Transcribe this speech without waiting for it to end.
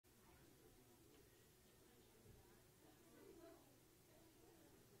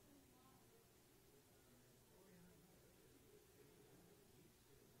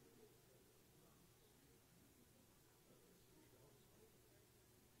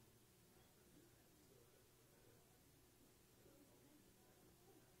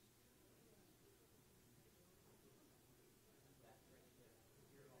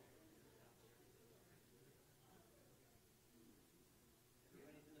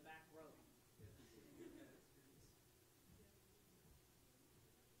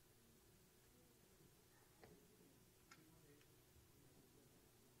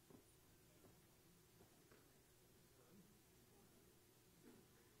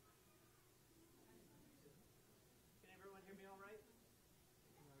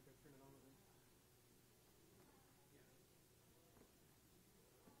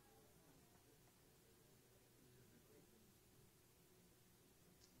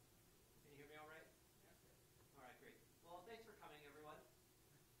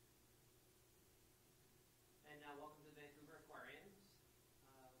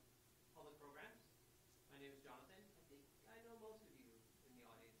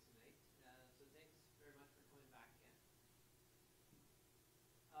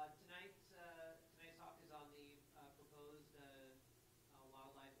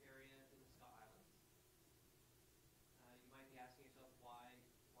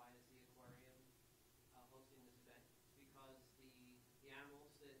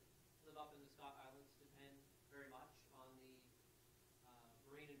up in the Scott Islands depend very much on the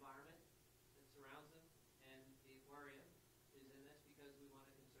marine environment that surrounds them, and the aquarium is in this because we want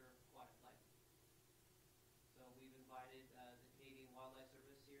to conserve aquatic life. So we've invited the Canadian Wildlife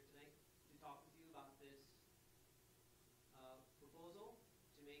Service here tonight to talk with you about this proposal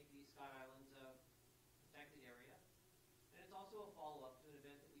to make the Scott Islands a protected area. And it's also a follow-up to an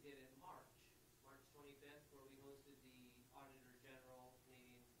event that we did in March 25th, where we hosted the Auditor General,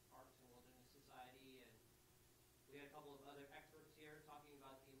 Canadian Parks and Wilderness Society, and we had a couple of other experts here talking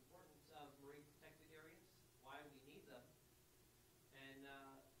about the importance of marine protected areas, why we need them. And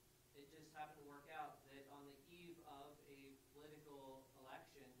it just happened to work out that on the eve of a political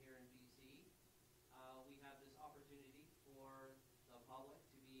election here in BC, we have this opportunity for the public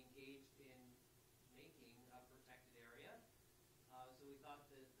to be engaged in making a protected area. So we thought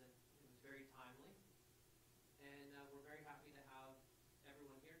that it was very timely. And we're very happy to have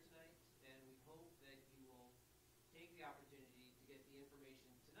everyone here tonight, and we hope that you will take the opportunity to get the information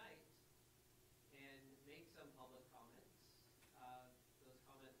tonight and make some public comments. The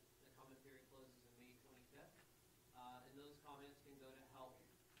comment period closes on May 25th, and those comments can go to help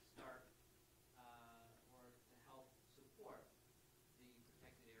start or to help support the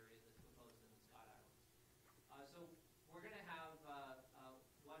protected area that's proposed in the Scott Islands. So we're going to have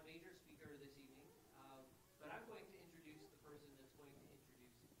one major speaker this evening. But I'm going to introduce the person that's going to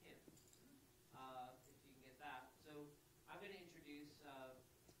introduce him, if you can get that. So I'm going to introduce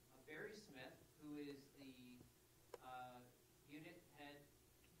Barry Smith, who is the unit head,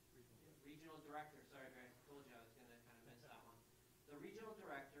 regional director. Sorry, Barry, I told you I was going to kind of miss that one. The regional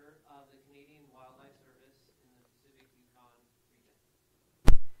director of the Canadian Wildlife Service in the Pacific Yukon region.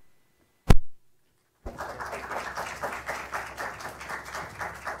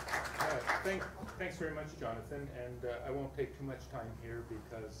 Thanks very much, Jonathan, and I won't take too much time here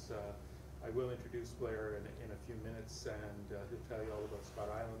because I will introduce Blair in a few minutes, and he'll tell you all about Scott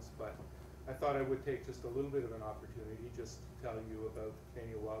Islands, but I thought I would take just a little bit of an opportunity just to tell you about the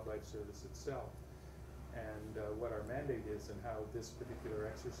Canadian Wildlife Service itself and what our mandate is and how this particular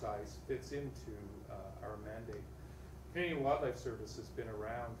exercise fits into our mandate. Canadian Wildlife Service has been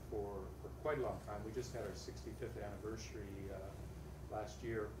around for quite a long time. We just had our 65th anniversary last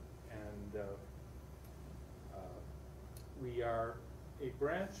year, and we are a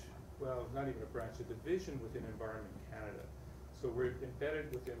branch, well, not even a branch, a division within Environment Canada. So we're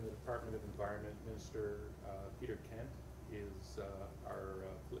embedded within the Department of Environment. Minister Peter Kent is our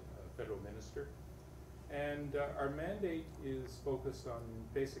federal minister. And our mandate is focused on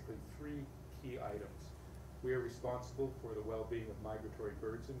basically three key items. We are responsible for the well-being of migratory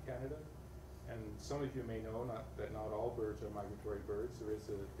birds in Canada. And some of you may know that not all birds are migratory birds. There is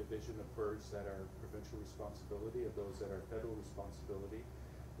a division of birds that are provincial responsibility, of those that are federal responsibility.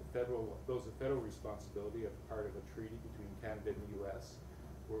 Those of federal responsibility are part of a treaty between Canada and the U.S.,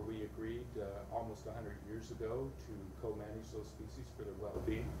 where we agreed almost 100 years ago to co-manage those species for their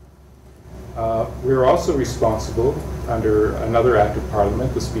well-being. We're also responsible under another act of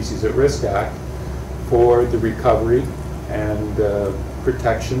Parliament, the Species at Risk Act, for the recovery and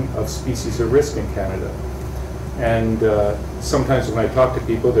protection of species at risk in Canada. And sometimes when I talk to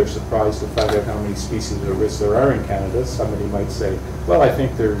people, they're surprised to find out how many species at risk there are in Canada. Somebody might say, well, I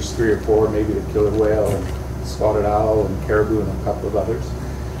think there's 3 or 4, maybe the killer whale and spotted owl and caribou and a couple of others.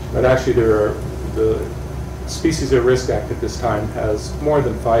 But actually the Species at Risk Act at this time has more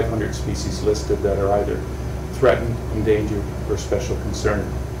than 500 species listed that are either threatened, endangered, or special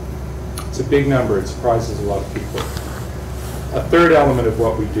concern. It's a big number. It surprises a lot of people. A third element of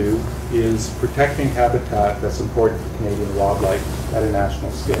what we do is protecting habitat that's important for Canadian wildlife at a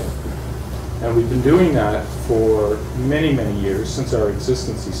national scale. And we've been doing that for many, many years, since our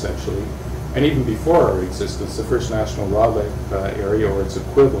existence essentially, and even before our existence. The first national wildlife area, or its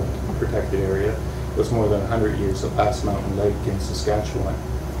equivalent protected area, was more than 100 years at Last Mountain Lake in Saskatchewan.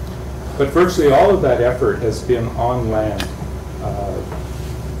 But virtually all of that effort has been on land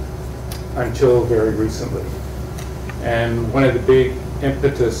until very recently. And one of the big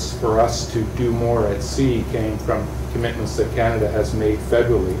impetus for us to do more at sea came from commitments that Canada has made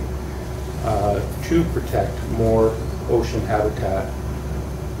federally to protect more ocean habitat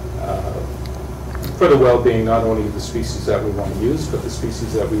for the well-being not only of the species that we want to use, but the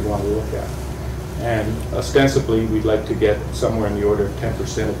species that we want to look at. And ostensibly, we'd like to get somewhere in the order of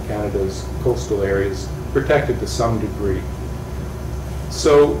 10% of Canada's coastal areas protected to some degree.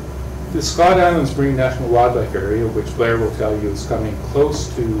 So the Scott Islands Marine National Wildlife Area, which Blair will tell you is coming close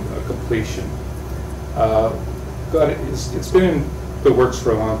to completion, it's been in the works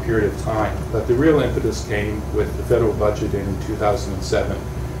for a long period of time, but the real impetus came with the federal budget in 2007,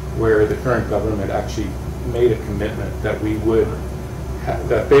 where the current government actually made a commitment that we would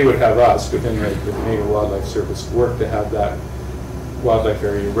that they would have us within the Canadian Wildlife Service work to have that wildlife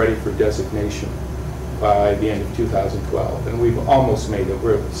area ready for designation by the end of 2012. And we've almost made it.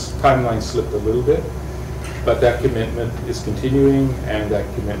 Where timeline slipped a little bit, but that commitment is continuing, and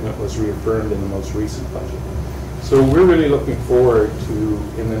that commitment was reaffirmed in the most recent budget. So we're really looking forward to,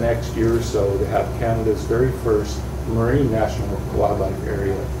 in the next year or so, to have Canada's very first marine national wildlife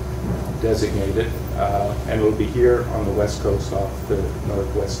area designated, and it'll be here on the west coast off the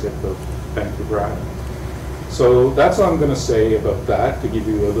northwest tip of Vancouver Island. So that's all I'm going to say about that, to give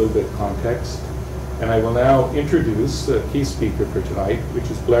you a little bit of context. And I will now introduce the key speaker for tonight, which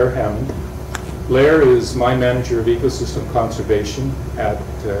is Blair Hammond. Blair is my manager of ecosystem conservation at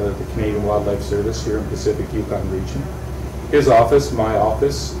the Canadian Wildlife Service here in Pacific Yukon region. His office, my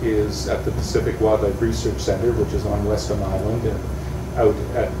office, is at the Pacific Wildlife Research Center, which is on Weston Island and out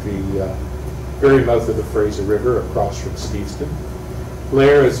at the very mouth of the Fraser River across from Steveston.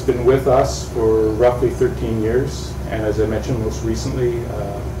 Blair has been with us for roughly 13 years, and as I mentioned, most recently,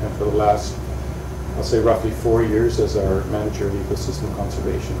 and for the last, I'll say roughly 4 years, as our manager of ecosystem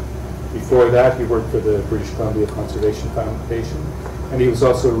conservation. Before that, he worked for the British Columbia Conservation Foundation, and he was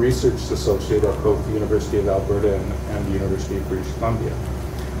also a research associate at both the University of Alberta and the University of British Columbia.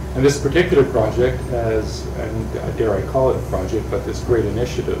 And this particular project has, and dare I call it a project, but this great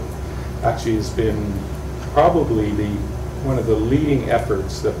initiative actually has been probably one of the leading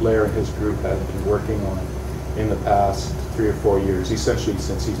efforts that Blair and his group have been working on in the past 3 or 4 years, essentially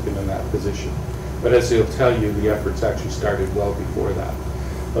since he's been in that position. But as he'll tell you, the efforts actually started well before that.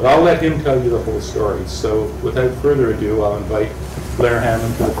 But I'll let him tell you the whole story. So without further ado, I'll invite Blair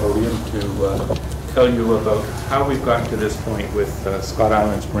Hammond to the podium to tell you about how we've gotten to this point with Scott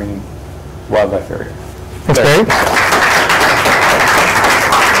Island's marine wildlife area. Thanks, Barry.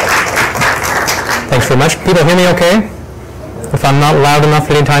 Thanks very much. People hear me okay? If I'm not loud enough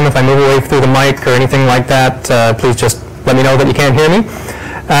anytime, if I move away through the mic or anything like that, please just let me know that you can't hear me.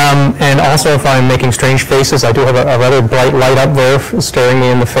 And also, if I'm making strange faces, I do have a rather bright light up there staring me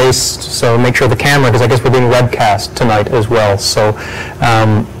in the face, so make sure the camera, because I guess we're being webcast tonight as well. So,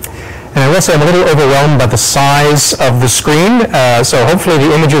 and I will say I'm a little overwhelmed by the size of the screen, so hopefully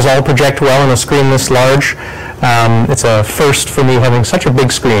the images all project well on a screen this large. It's a first for me having such a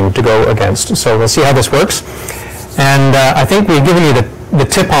big screen to go against, so we'll see how this works. And I think we've given you the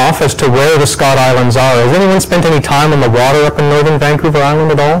tip-off as to where the Scott Islands are. Has anyone spent any time on the water up in northern Vancouver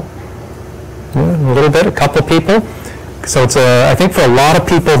Island at all? Yeah, a little bit, a couple people. So it's I think for a lot of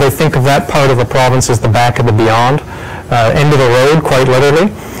people, they think of that part of the province as the back of the beyond, end of the road, quite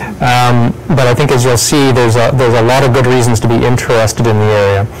literally. But I think, as you'll see, there's a lot of good reasons to be interested in the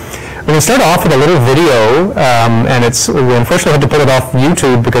area. We're going to start off with a little video, and we unfortunately had to put it off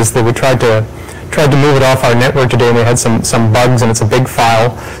YouTube because we tried to move it off our network today, and we had some bugs, and it's a big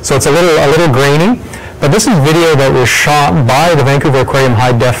file, so it's a little grainy. But this is video that was shot by the Vancouver Aquarium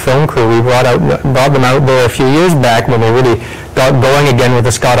High Def film crew. We brought them out there a few years back when they really got going again with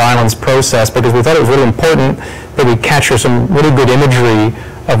the Scott Islands process, because we thought it was really important that we capture some really good imagery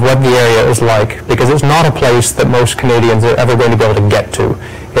of what the area is like, because it's not a place that most Canadians are ever going to be able to get to.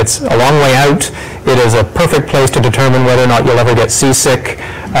 It's a long way out. It is a perfect place to determine whether or not you'll ever get seasick.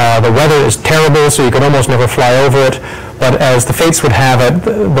 The weather is terrible, so you can almost never fly over it. But as the fates would have it,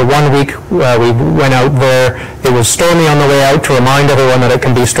 the 1 week we went out there, it was stormy on the way out to remind everyone that it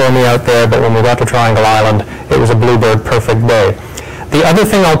can be stormy out there, but when we got to Triangle Island, it was a bluebird perfect day. The other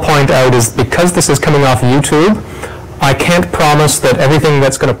thing I'll point out is, because this is coming off YouTube, I can't promise that everything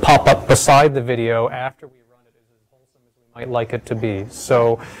that's going to pop up beside the video after we run it is as wholesome as we might like it to be.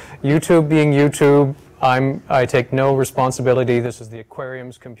 So YouTube being YouTube, I take no responsibility. This is the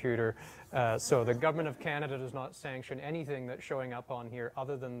aquarium's computer. So the Government of Canada does not sanction anything that's showing up on here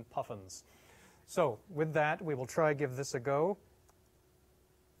other than puffins. So with that, we will try give this a go.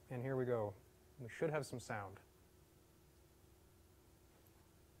 And here we go. We should have some sound.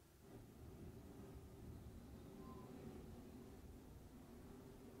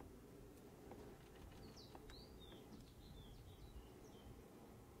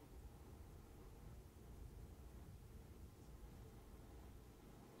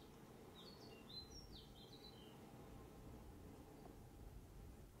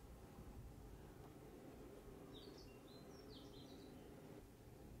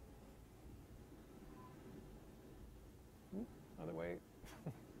 Other way.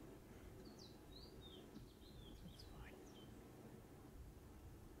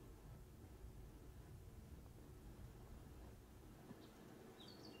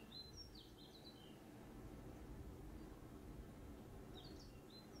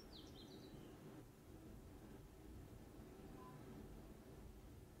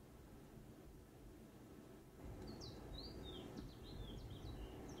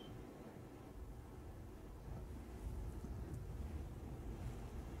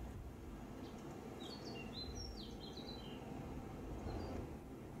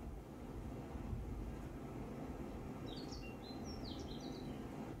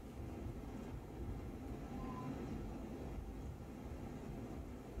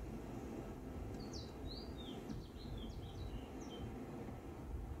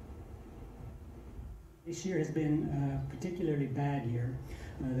 This year has been a particularly bad year.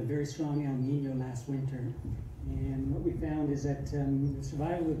 The very strong El Nino last winter. And what we found is that the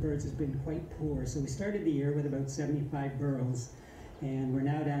survival of birds has been quite poor. So we started the year with about 75 burrows, and we're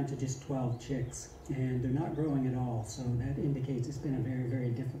now down to just 12 chicks. And they're not growing at all, so that indicates it's been a very,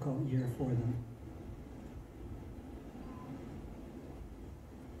 very difficult year for them.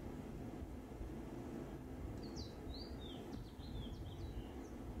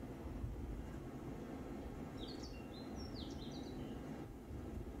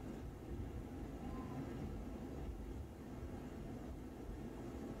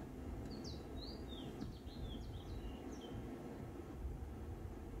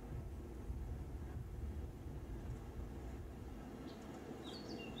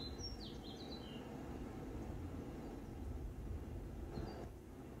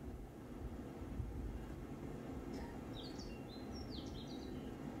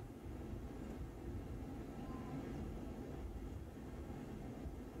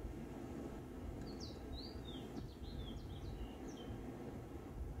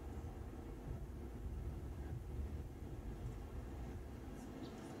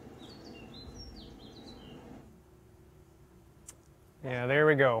 Yeah, there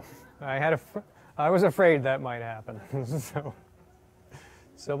we go. I was afraid that might happen.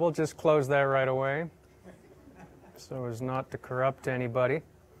 So we'll just close that right away so as not to corrupt anybody.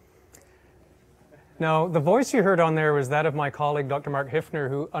 Now, the voice you heard on there was that of my colleague, Dr. Mark Hipfner,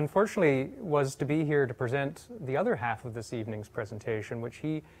 who unfortunately was to be here to present the other half of this evening's presentation, which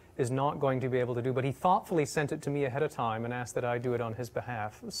he is not going to be able to do, but he thoughtfully sent it to me ahead of time and asked that I do it on his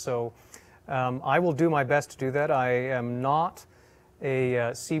behalf. So I will do my best to do that. I am not a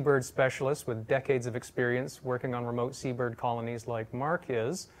seabird specialist with decades of experience working on remote seabird colonies like Mark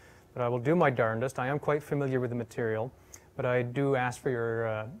is, but I will do my darndest. I am quite familiar with the material, but I do ask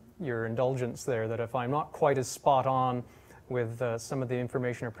for your indulgence there, that if I'm not quite as spot on with some of the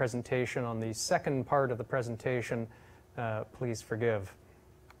information or presentation on the second part of the presentation, please forgive.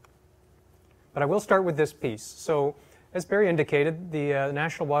 But I will start with this piece. So, as Barry indicated, the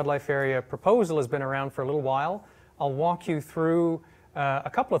National Wildlife Area proposal has been around for a little while. I'll walk you through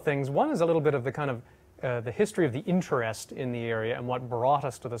a couple of things. One is a little bit of the kind of the history of the interest in the area and what brought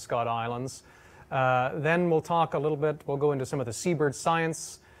us to the Scott Islands. Then we'll talk a little bit, we'll go into some of the seabird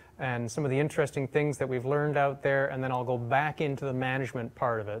science and some of the interesting things that we've learned out there, and then I'll go back into the management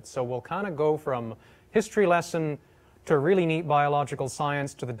part of it. So we'll kind of go from history lesson to really neat biological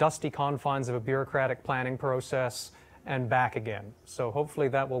science to the dusty confines of a bureaucratic planning process and back again. So hopefully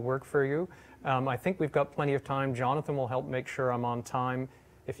that will work for you. I think we've got plenty of time. Jonathan will help make sure I'm on time.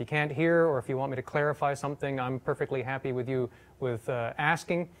 If you can't hear or if you want me to clarify something, I'm perfectly happy with you with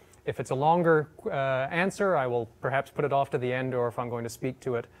asking. If it's a longer answer, I will perhaps put it off to the end, or if I'm going to speak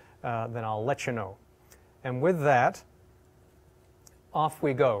to it, then I'll let you know. And with that, off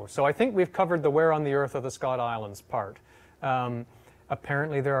we go. So I think we've covered the where on the earth of the Scott Islands part.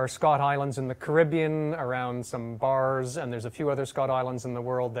 Apparently there are Scott Islands in the Caribbean around some bars, and there's a few other Scott Islands in the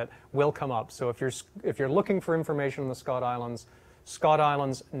world that will come up. So if you're looking for information on the Scott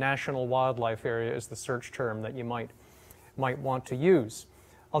Islands National Wildlife Area is the search term that you might want to use.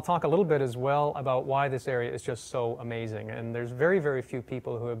 I'll talk a little bit as well about why this area is just so amazing. And there's very, very few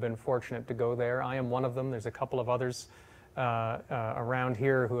people who have been fortunate to go there. I am one of them. There's a couple of others around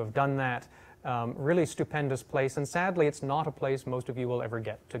here who have done that. Really stupendous place, and sadly it's not a place most of you will ever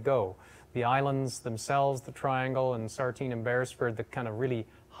get to go. The islands themselves, the Triangle and Sartine and Beresford, the kind of really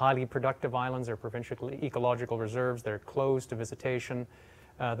highly productive islands, are provincial ecological reserves. They're closed to visitation.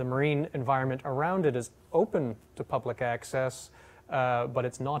 The marine environment around it is open to public access, but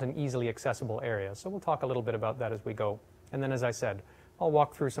it's not an easily accessible area. So we'll talk a little bit about that as we go. And then, as I said, I'll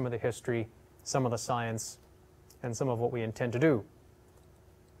walk through some of the history, some of the science, and some of what we intend to do.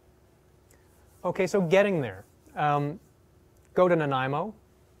 Okay, so getting there. Go to Nanaimo,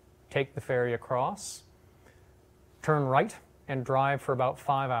 take the ferry across, turn right, and drive for about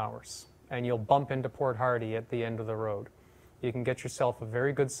 5 hours, and you'll bump into Port Hardy at the end of the road. You can get yourself a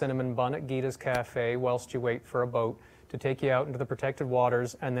very good cinnamon bun at Gita's Cafe whilst you wait for a boat to take you out into the protected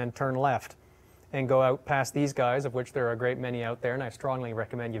waters, and then turn left and go out past these guys, of which there are a great many out there, and I strongly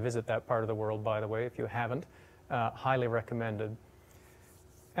recommend you visit that part of the world, by the way, if you haven't. Highly recommended.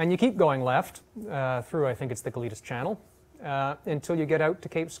 And you keep going left through, I think it's the Galetas Channel, until you get out to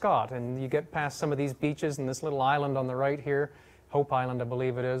Cape Scott, and you get past some of these beaches and this little island on the right here, Hope Island I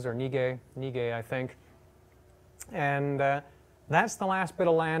believe it is, or Nige I think. And that's the last bit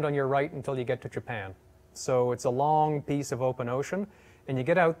of land on your right until you get to Japan. So it's a long piece of open ocean, and you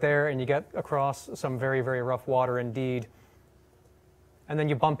get out there and you get across some very, very rough water indeed, and then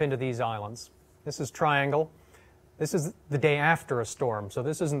you bump into these islands. This is Triangle. This is the day after a storm, so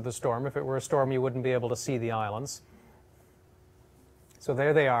this isn't the storm. If it were a storm, you wouldn't be able to see the islands. So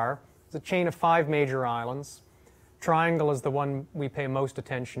there they are. It's a chain of 5 major islands. Triangle is the one we pay most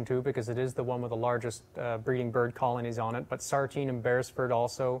attention to because it is the one with the largest breeding bird colonies on it, but Sartine and Beresford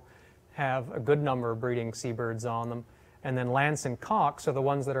also have a good number of breeding seabirds on them. And then Lance and Cox are the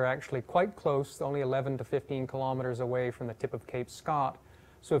ones that are actually quite close, only 11 to 15 kilometers away from the tip of Cape Scott.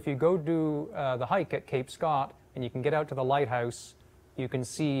 So if you go do the hike at Cape Scott and you can get out to the lighthouse, you can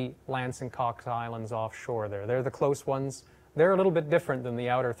see Lance and Cox Islands offshore there. They're the close ones. They're a little bit different than the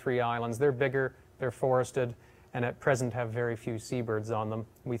outer 3 islands. They're bigger, they're forested, and at present have very few seabirds on them.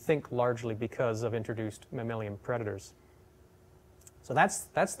 We think largely because of introduced mammalian predators. So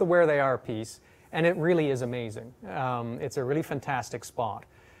that's the where they are piece, and it really is amazing. It's a really fantastic spot.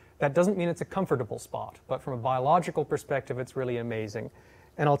 That doesn't mean it's a comfortable spot, but from a biological perspective, it's really amazing.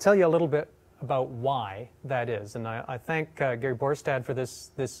 And I'll tell you a little bit about why that is. And I thank Gary Borstad for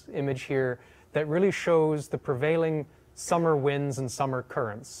this image here that really shows the prevailing summer winds and summer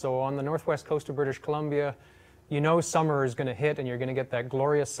currents. So on the northwest coast of British Columbia, you know summer is going to hit and you're going to get that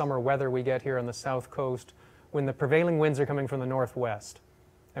glorious summer weather we get here on the south coast when the prevailing winds are coming from the northwest.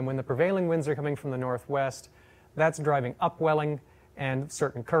 And when the prevailing winds are coming from the northwest, that's driving upwelling and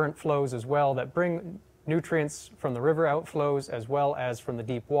certain current flows as well that bring nutrients from the river outflows as well as from the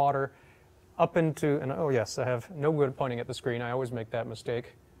deep water up into, and oh yes, I have no good pointing at the screen. I always make that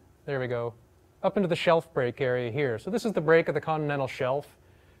mistake. There we go. Up into the shelf break area here. So this is the break of the continental shelf.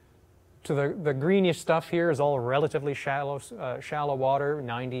 To the greenish stuff here is all relatively shallow water,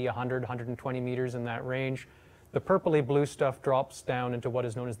 90, 100, 120 meters in that range. The purpley blue stuff drops down into what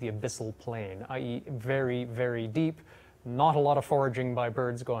is known as the abyssal plain, i.e. very, very deep. Not a lot of foraging by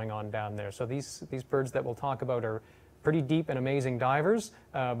birds going on down there. So these birds that we'll talk about are pretty deep and amazing divers,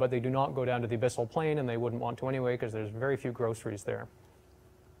 but they do not go down to the abyssal plain, and they wouldn't want to anyway because there's very few groceries there.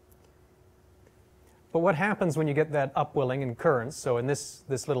 But what happens when you get that upwelling and currents, so in this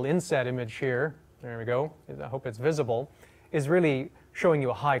little inset image here, there we go, I hope it's visible, is really showing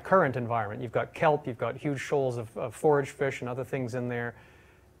you a high current environment. You've got kelp, you've got huge shoals of forage fish and other things in there,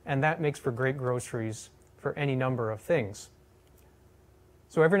 and that makes for great groceries for any number of things.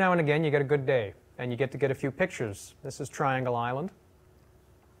 So every now and again you get a good day, and you get to get a few pictures. This is Triangle Island,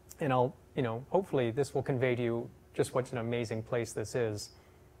 and hopefully this will convey to you just what an amazing place this is.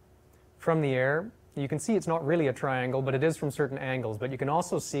 From the air, you can see it's not really a triangle, but it is from certain angles. But you can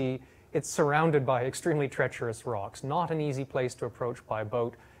also see it's surrounded by extremely treacherous rocks. Not an easy place to approach by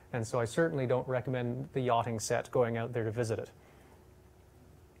boat, and so I certainly don't recommend the yachting set going out there to visit it.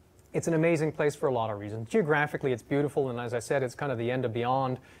 It's an amazing place for a lot of reasons. Geographically, it's beautiful, and as I said, it's kind of the end of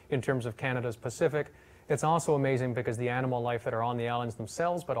beyond in terms of Canada's Pacific. It's also amazing because the animal life that are on the islands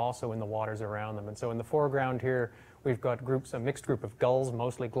themselves, but also in the waters around them. And so in the foreground here, we've got a mixed group of gulls,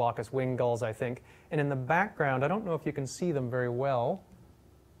 mostly glaucous winged gulls, I think. And in the background, I don't know if you can see them very well,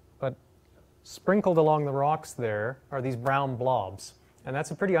 but sprinkled along the rocks there are these brown blobs. And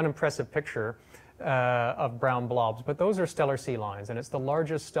that's a pretty unimpressive picture of brown blobs. But those are stellar sea lions, and it's the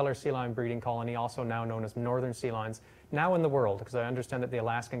largest stellar sea lion breeding colony, also now known as northern sea lions, now in the world, because I understand that the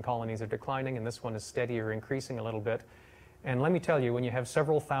Alaskan colonies are declining, and this one is steady or increasing a little bit. And let me tell you, when you have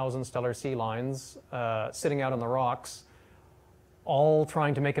several thousand stellar sea lions sitting out on the rocks, all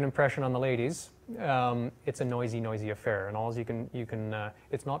trying to make an impression on the ladies, it's a noisy, noisy affair, and all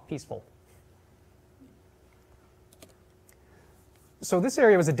it's not peaceful. So this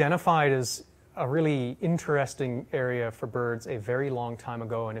area was identified as a really interesting area for birds a very long time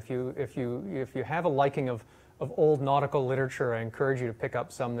ago, and if you have a liking of old nautical literature, I encourage you to pick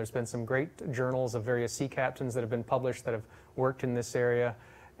up some. There's been some great journals of various sea captains that have been published that have worked in this area,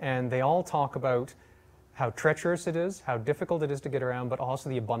 and they all talk about how treacherous it is, how difficult it is to get around, but also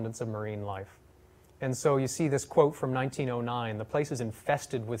the abundance of marine life. And so you see this quote from 1909, the place is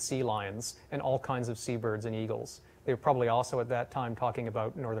infested with sea lions and all kinds of seabirds and eagles. They were probably also at that time talking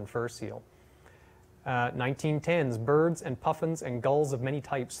about northern fur seal. 1910s, birds and puffins and gulls of many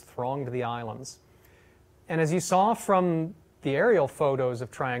types thronged the islands. And as you saw from the aerial photos of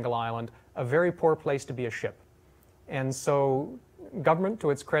Triangle Island, a very poor place to be a ship. And so government,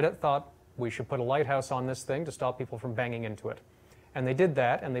 to its credit, thought we should put a lighthouse on this thing to stop people from banging into it. And they did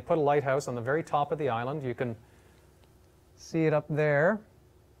that, and they put a lighthouse on the very top of the island. You can see it up there.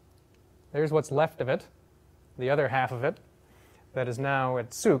 There's what's left of it, the other half of it, that is now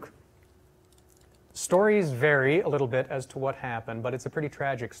at Souk. Stories vary a little bit as to what happened, but it's a pretty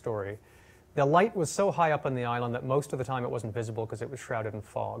tragic story. The light was so high up on the island that most of the time it wasn't visible because it was shrouded in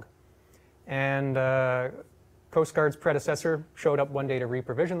fog. And Coast Guard's predecessor showed up one day to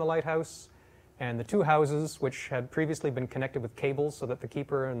reprovision the lighthouse, And the two houses, which had previously been connected with cables so that the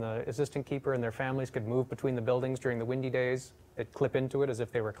keeper and the assistant keeper and their families could move between the buildings during the windy days, they'd clip into it as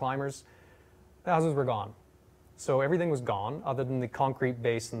if they were climbers, the houses were gone. So everything was gone other than the concrete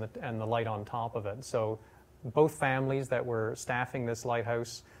base and the light on top of it. So both families that were staffing this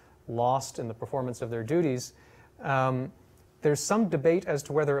lighthouse lost in the performance of their duties. There's some debate as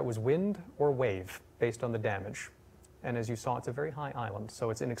to whether it was wind or wave based on the damage. And as you saw, it's a very high island. So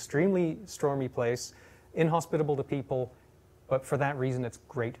it's an extremely stormy place, inhospitable to people, but for that reason, it's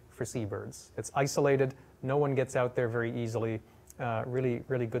great for seabirds. It's isolated. No one gets out there very easily. Really,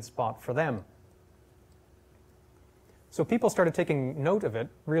 really good spot for them. So people started taking note of it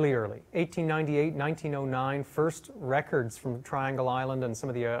really early. 1898, 1909, first records from Triangle Island and some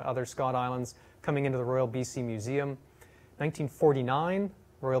of the other Scott Islands coming into the Royal BC Museum. 1949,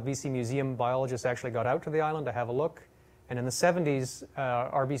 Royal BC Museum biologists actually got out to the island to have a look. And in the 70s,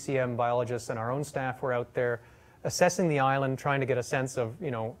 RBCM biologists and our own staff were out there assessing the island, trying to get a sense of,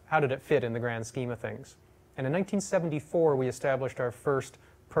 you know, how did it fit in the grand scheme of things. And in 1974, we established our first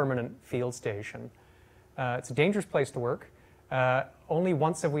permanent field station. It's a dangerous place to work. Only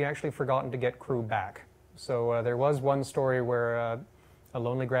once have we actually forgotten to get crew back. So there was one story where a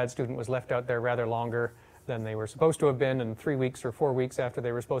lonely grad student was left out there rather longer than they were supposed to have been, and 3 weeks or 4 weeks after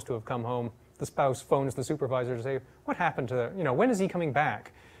they were supposed to have come home, the spouse phones the supervisor to say, what happened to, you know, when is he coming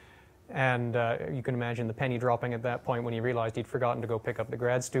back? And you can imagine the penny dropping at that point when he realized he'd forgotten to go pick up the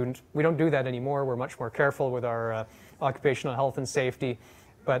grad student. We don't do that anymore. We're much more careful with our occupational health and safety.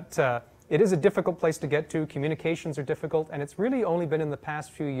 But it is a difficult place to get to. Communications are difficult. And it's really only been in the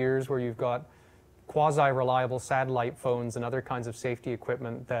past few years where you've got quasi-reliable satellite phones and other kinds of safety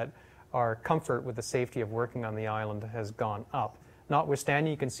equipment that our comfort with the safety of working on the island has gone up. Notwithstanding,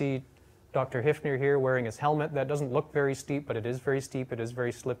 you can see Dr. Hipfner here wearing his helmet. That doesn't look very steep, but it is very steep. It is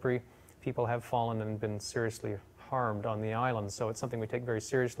very slippery. People have fallen and been seriously harmed on the island, so it's something we take very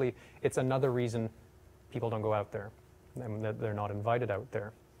seriously. It's another reason people don't go out there, and that they're not invited out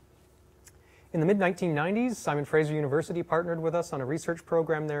there. In the mid-1990s, Simon Fraser University partnered with us on a research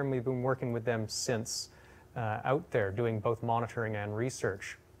program there, and we've been working with them since out there, doing both monitoring and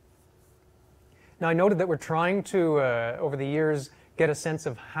research. Now, I noted that we're trying to, over the years, get a sense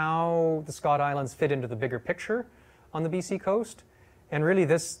of how the Scott Islands fit into the bigger picture on the BC coast. And really,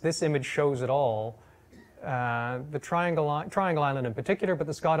 this image shows it all. The Triangle Island in particular, but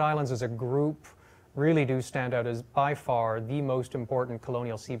the Scott Islands as a group really do stand out as by far the most important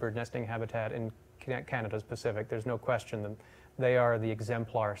colonial seabird nesting habitat in Canada's Pacific. There's no question that they are the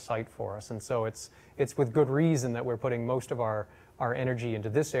exemplar site for us. And so it's with good reason that we're putting most of our energy into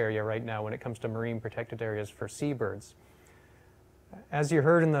this area right now when it comes to marine protected areas for seabirds. As you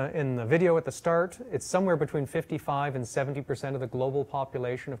heard in the video at the start, it's somewhere between 55 and 70% of the global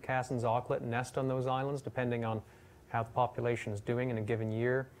population of Cassin's auklet nest on those islands, depending on how the population is doing in a given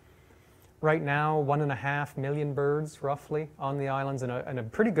year. Right now, 1.5 million birds, roughly, on the islands, and a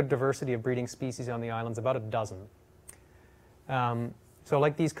pretty good diversity of breeding species on the islands, about a dozen. So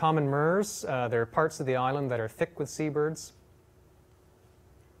like these common murres, there are parts of the island that are thick with seabirds.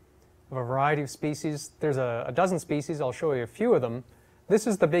 Of a variety of species. There's a dozen species. I'll show you a few of them. This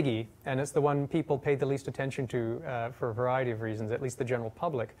is the biggie, and it's the one people pay the least attention to for a variety of reasons, at least the general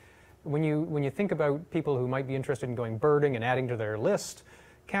public. When you think about people who might be interested in going birding and adding to their list,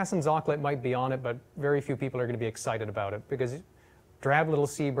 Cassin's auklet might be on it, but very few people are going to be excited about it because drab little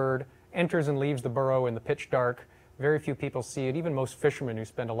seabird enters and leaves the burrow in the pitch dark. Very few people see it. Even most fishermen who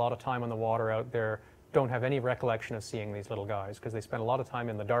spend a lot of time on the water out there don't have any recollection of seeing these little guys because they spend a lot of time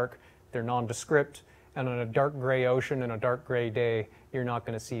in the dark. They're nondescript, and on a dark gray ocean and a dark gray day, you're not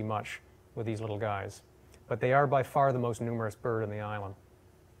going to see much with these little guys. But they are by far the most numerous bird in the island.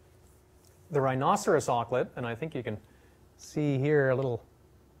 The rhinoceros auklet, and I think you can see here a little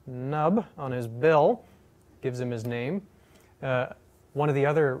nub on his bill, gives him his name. One of the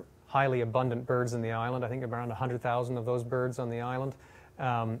other highly abundant birds in the island, I think around 100,000 of those birds on the island.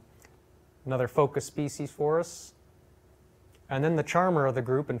 Another focus species for us. And then the charmer of the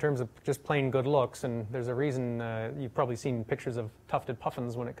group in terms of just plain good looks, and there's a reason you've probably seen pictures of tufted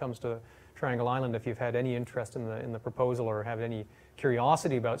puffins when it comes to Triangle Island. If you've had any interest in the proposal or have any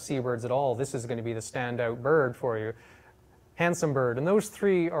curiosity about seabirds at all, this is going to be the standout bird for you. Handsome bird. And those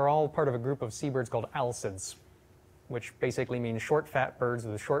three are all part of a group of seabirds called alcids, which basically means short fat birds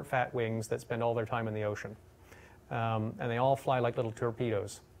with short fat wings that spend all their time in the ocean. And they all fly like little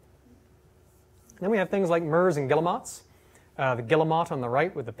torpedoes. Then we have things like murres and guillemots. The guillemot on the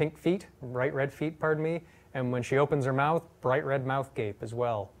right with the pink feet, bright red feet, pardon me, and when she opens her mouth, bright red mouth gape as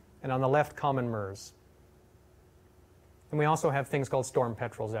well. And on the left, common murres. And we also have things called storm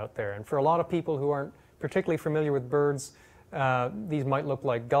petrels out there. And for a lot of people who aren't particularly familiar with birds, these might look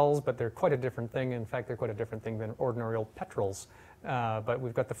like gulls, but they're quite a different thing. In fact, they're quite a different thing than ordinary old petrels. But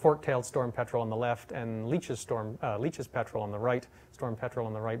we've got the fork-tailed storm petrel on the left and Leach's petrel on the right, storm petrel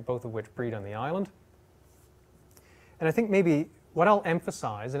on the right, both of which breed on the island. And I think maybe what I'll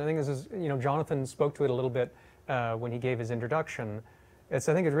emphasize, and I think this is, Jonathan spoke to it a little bit when he gave his introduction, I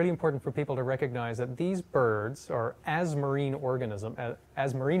think it's really important for people to recognize that these birds are as marine an organism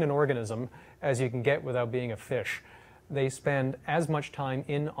as you can get without being a fish. They spend as much time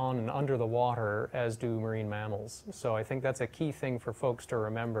in, on, and under the water as do marine mammals. So I think that's a key thing for folks to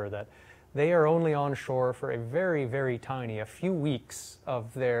remember, that they are only on shore for a very, very tiny, a few weeks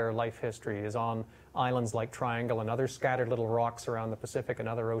of their life history is on islands like Triangle and other scattered little rocks around the Pacific and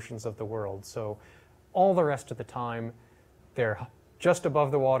other oceans of the world. So all the rest of the time, they're just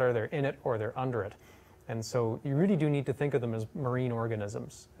above the water, they're in it, or they're under it. And so you really do need to think of them as marine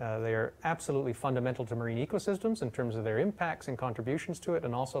organisms. They are absolutely fundamental to marine ecosystems in terms of their impacts and contributions to it,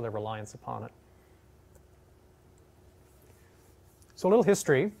 and also their reliance upon it. So a little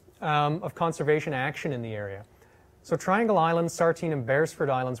history of conservation action in the area. So Triangle Island, Sartine, and Beresford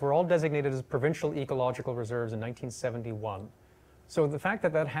Islands were all designated as provincial ecological reserves in 1971. So the fact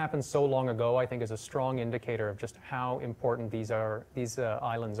that that happened so long ago, I think, is a strong indicator of just how important these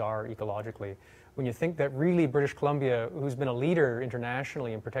islands are ecologically. When you think that really British Columbia, who's been a leader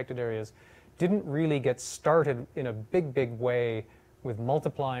internationally in protected areas, didn't really get started in a big, big way with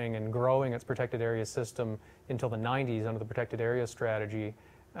multiplying and growing its protected area system until the 90s under the protected area strategy,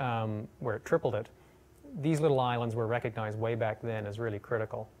 where it tripled it. These little islands were recognized way back then as really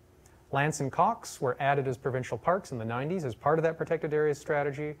critical. Lance and Cox were added as provincial parks in the 90s as part of that protected area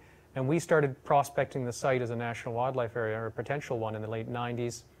strategy, and we started prospecting the site as a national wildlife area, or a potential one, in the late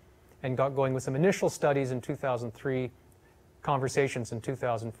 90s, and got going with some initial studies in 2003, conversations in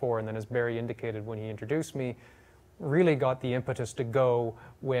 2004, and then, as Barry indicated when he introduced me, really got the impetus to go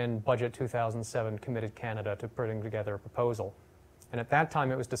when Budget 2007 committed Canada to putting together a proposal. And at that time,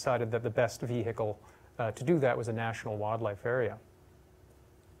 it was decided that the best vehicle to do that was a national wildlife area.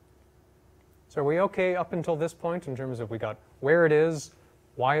 So are we okay up until this point in terms of we got where it is,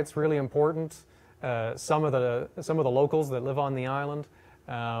 why it's really important, some of the locals that live on the island?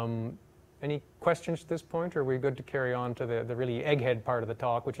 Any questions at this point, or are we good to carry on to the really egghead part of the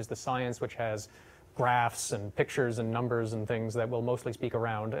talk, which is the science, which has graphs and pictures and numbers and things that will mostly speak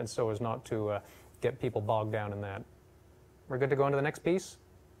around, and so as not to get people bogged down in that? We're good to go on to the next piece?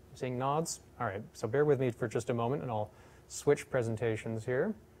 I'm seeing nods. All right, so bear with me for just a moment, and I'll switch presentations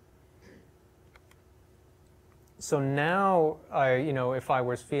here. So now, if I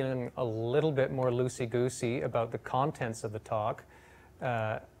was feeling a little bit more loosey-goosey about the contents of the talk,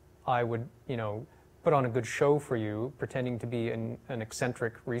 I would, put on a good show for you, pretending to be an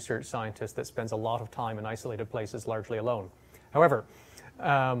eccentric research scientist that spends a lot of time in isolated places, largely alone. However,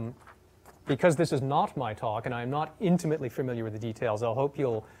 because this is not my talk, and I'm not intimately familiar with the details, I hope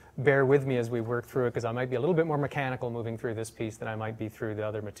you'll bear with me as we work through it, because I might be a little bit more mechanical moving through this piece than I might be through the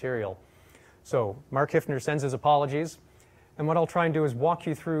other material. So Mark Hipfner sends his apologies, and what I'll try and do is walk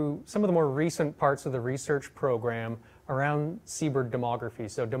you through some of the more recent parts of the research program around seabird demography.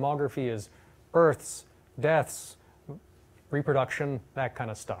 So demography is births, deaths, reproduction, that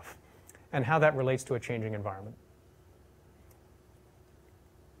kind of stuff, and how that relates to a changing environment.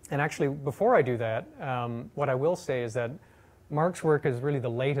 And actually, before I do that, what I will say is that Mark's work is really the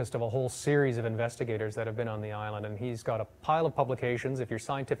latest of a whole series of investigators that have been on the island, and he's got a pile of publications. If you're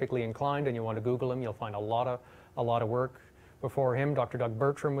scientifically inclined and you want to Google him, you'll find a lot of work. Before him, Dr. Doug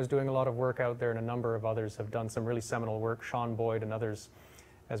Bertram was doing a lot of work out there, and a number of others have done some really seminal work, Sean Boyd and others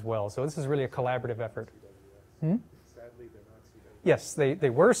as well. So this is really a collaborative effort. Sadly, they're not CWS. Yes, they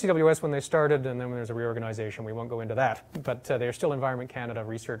were CWS when they started, and then when there's a reorganization, we won't go into that. But they're still Environment Canada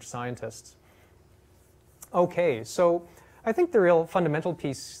research scientists. Okay, so I think the real fundamental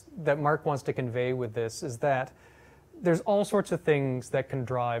piece that Mark wants to convey with this is that there's all sorts of things that can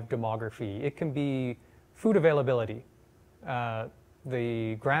drive demography. It can be food availability.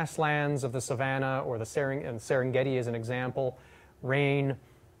 The grasslands of the savanna or the Serengeti is an example. Rain,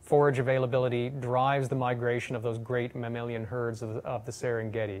 forage availability drives the migration of those great mammalian herds of the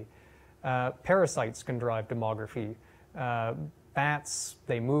Serengeti. Parasites can drive demography. Bats,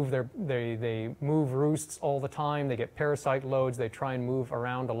 they move roosts all the time. They get parasite loads. They try and move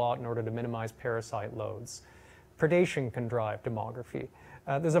around a lot in order to minimize parasite loads. Predation can drive demography.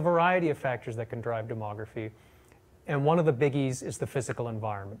 There's a variety of factors that can drive demography. And one of the biggies is the physical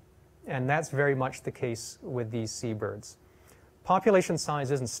environment. And that's very much the case with these seabirds. Population size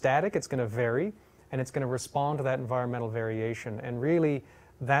isn't static. It's going to vary. and it's going to respond to that environmental variation. And really,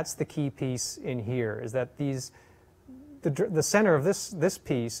 that's the key piece in here, is that the center of this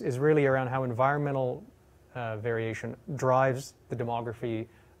piece is really around how environmental variation drives the demography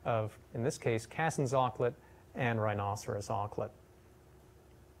of, in this case, Cassin's auklet and rhinoceros auklet.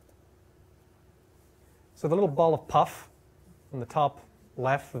 So the little ball of puff on the top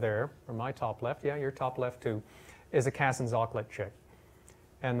left there, or my top left, yeah, your top left too, is a Cassin's auklet chick.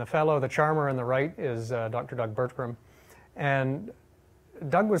 And the fellow, the charmer on the right, is Dr. Doug Bertram. And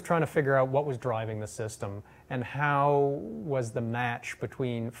Doug was trying to figure out what was driving the system and how was the match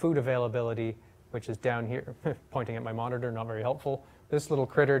between food availability, which is down here, pointing at my monitor, not very helpful, this little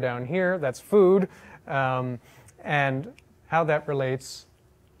critter down here, that's food, and how that relates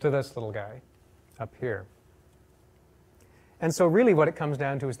to this little guy up here. And so really what it comes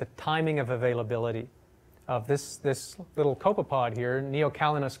down to is the timing of availability of this little copepod here,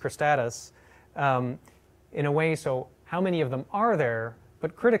 Neocalanus cristatus, in a way, so how many of them are there,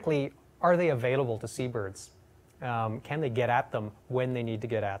 but critically, are they available to seabirds? Can they get at them when they need to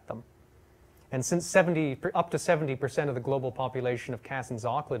get at them? And since up to 70% of the global population of Cassin's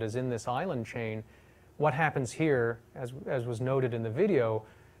auklet is in this island chain, what happens here, as was noted in the video,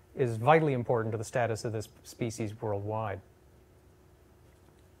 is vitally important to the status of this species worldwide.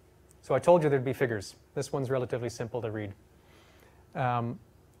 So I told you there'd be figures. This one's relatively simple to read. Along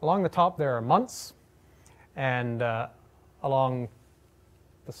the top there are months, and along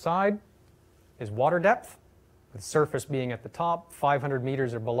the side is water depth, with surface being at the top, 500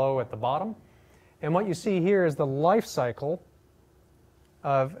 meters or below at the bottom. And what you see here is the life cycle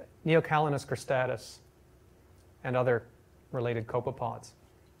of Neocalanus cristatus and other related copepods.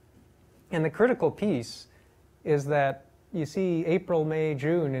 And the critical piece is that you see April, May,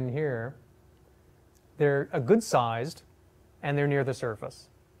 June in here, they're a good sized and they're near the surface.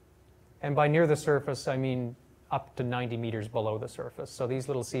 And by near the surface, I mean up to 90 meters below the surface. So these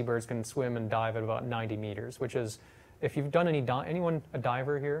little seabirds can swim and dive at about 90 meters, which is, if you've done anyone a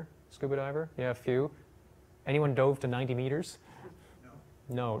diver here? Scuba diver? Yeah, a few. Anyone dove to 90 meters?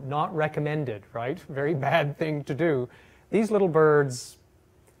 No, not recommended, right? Very bad thing to do. These little birds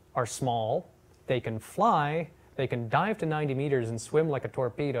are small. They can fly. They can dive to 90 meters and swim like a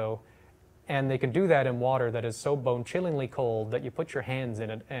torpedo. And they can do that in water that is so bone-chillingly cold that you put your hands in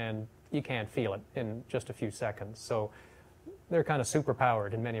it and you can't feel it in just a few seconds. So they're kind of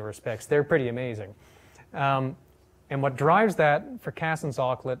superpowered in many respects. They're pretty amazing. And what drives that for Cassin's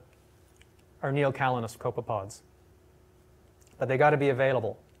auklet are Neocalanus copepods. But they got to be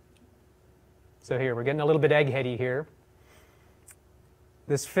available. So here, we're getting a little bit eggheady here.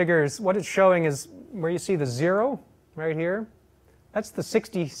 This figures, what it's showing is where you see the 0 right here. That's the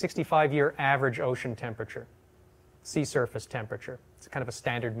 65-year average ocean temperature, sea surface temperature. It's kind of a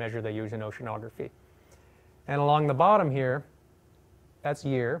standard measure they use in oceanography. And along the bottom here, that's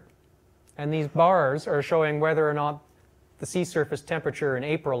year. And these bars are showing whether or not the sea surface temperature in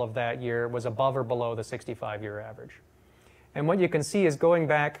April of that year was above or below the 65-year average. And what you can see is going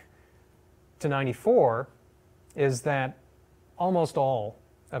back to 94 is that almost all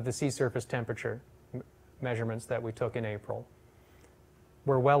of the sea surface temperature measurements that we took in April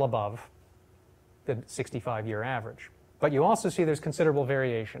were well above the 65-year average. But you also see there's considerable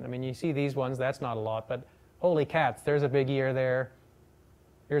variation. I mean, you see these ones, that's not a lot, but holy cats, there's a big year there.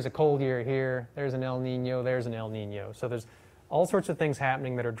 Here's a cold year here, there's an El Nino, there's an El Nino. So there's all sorts of things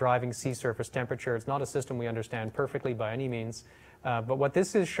happening that are driving sea surface temperature. It's not a system we understand perfectly by any means, but what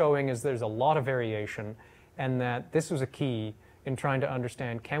this is showing is there's a lot of variation, and that this was a key in trying to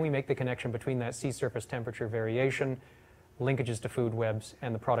understand, can we make the connection between that sea surface temperature variation, linkages to food webs,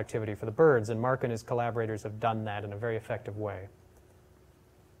 and the productivity for the birds. And Mark and his collaborators have done that in a very effective way.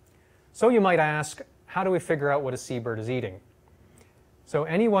 So you might ask, how do we figure out what a seabird is eating? So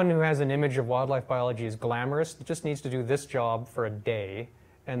anyone who has an image of wildlife biology as glamorous just needs to do this job for a day,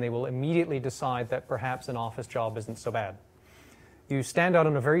 and they will immediately decide that perhaps an office job isn't so bad. You stand out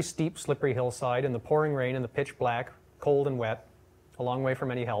on a very steep, slippery hillside in the pouring rain and the pitch black, cold and wet, a long way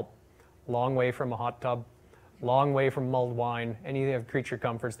from any help, a long way from a hot tub, long way from mulled wine, any of the creature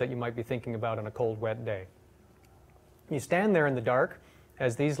comforts that you might be thinking about on a cold, wet day. You stand there in the dark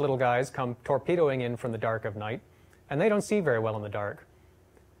as these little guys come torpedoing in from the dark of night, and they don't see very well in the dark.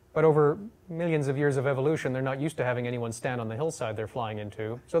 But over millions of years of evolution, they're not used to having anyone stand on the hillside they're flying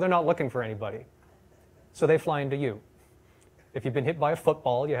into, so they're not looking for anybody. So they fly into you. If you've been hit by a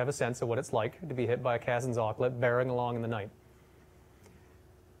football, you have a sense of what it's like to be hit by a Cassin's auklet bearing along in the night.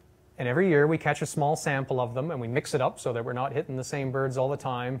 And every year we catch a small sample of them and we mix it up so that we're not hitting the same birds all the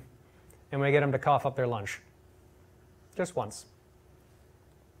time, and we get them to cough up their lunch. Just once.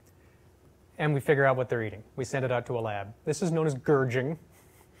 and we figure out what they're eating. We send it out to a lab. This is known as gurging.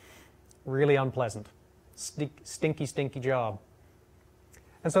 Really unpleasant. Stinky, stinky job.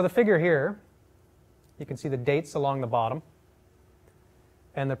 And so the figure here, you can see the dates along the bottom,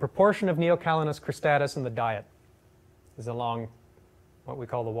 and the proportion of Neocalanus cristatus in the diet is along what we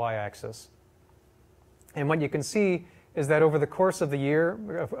call the y-axis. And what you can see is that over the course of the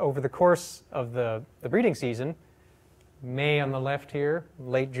year, over the course of the breeding season, May on the left here,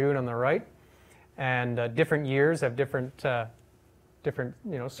 late June on the right, and different years have different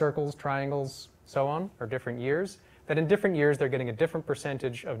circles, triangles, so on, or different years, that in different years they're getting a different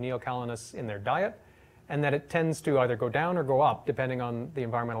percentage of Neocalanus in their diet, and that it tends to either go down or go up depending on the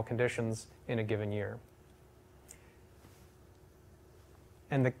environmental conditions in a given year.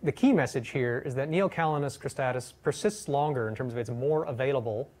 And the key message here is that Neocalanus cristatus persists longer in terms of it's more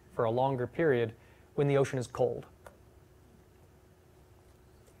available for a longer period when the ocean is cold.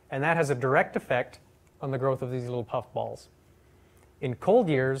 And that has a direct effect on the growth of these little puffballs. In cold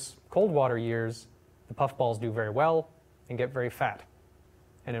years, cold water years, the puffballs do very well and get very fat.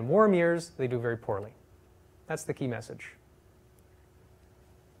 And in warm years, they do very poorly. That's the key message.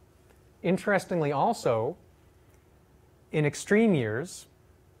 Interestingly also, in extreme years,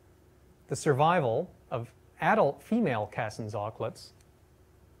 the survival of adult female Cassin's auklets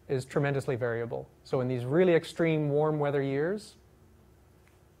is tremendously variable. So in these really extreme warm weather years,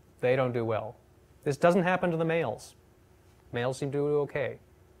 they don't do well. This doesn't happen to the males. Males seem to do okay.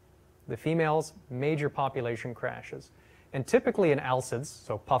 The females, major population crashes. And typically in alcids,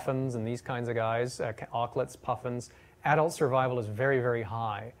 so puffins and these kinds of guys, auklets, puffins, adult survival is very, very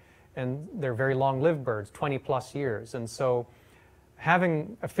high. And they're very long-lived birds, 20-plus years. And so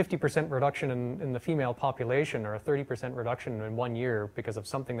having a 50% reduction in the female population or a 30% reduction in 1 year because of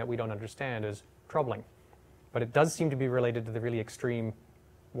something that we don't understand is troubling. But it does seem to be related to the really extreme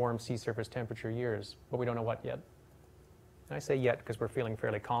warm sea surface temperature years, but we don't know what yet. And I say yet because we're feeling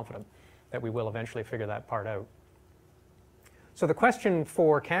fairly confident that we will eventually figure that part out. So the question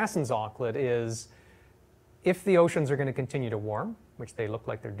for Cassin's auklet is, if the oceans are going to continue to warm, which they look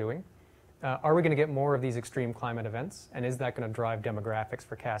like they're doing, are we going to get more of these extreme climate events? And is that going to drive demographics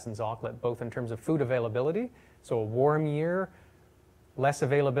for Cassin's auklet, both in terms of food availability, so a warm year, less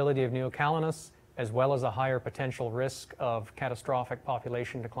availability of Neocalanus, as well as a higher potential risk of catastrophic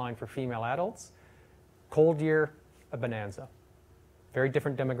population decline for female adults. Cold year, a bonanza. Very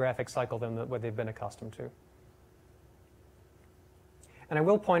different demographic cycle than what they've been accustomed to. And I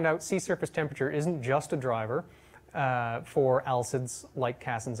will point out, sea surface temperature isn't just a driver for alcids like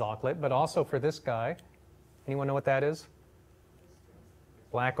Cassin's auklet, but also for this guy. Anyone know what that is?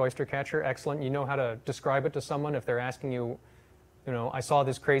 Black oyster catcher, excellent. You know how to describe it to someone if they're asking you, I saw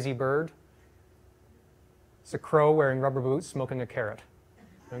this crazy bird. It's a crow wearing rubber boots smoking a carrot.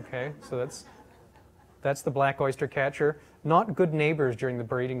 Okay, so that's the black oyster catcher. Not good neighbors during the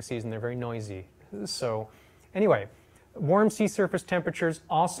breeding season. They're very noisy. So anyway, warm sea surface temperatures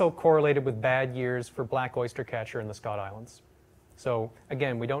also correlated with bad years for black oyster catcher in the Scott Islands. So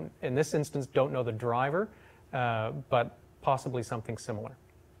again, we don't, in this instance, don't know the driver, but possibly something similar.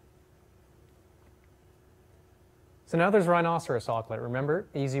 So now there's rhinoceros auklet. Remember,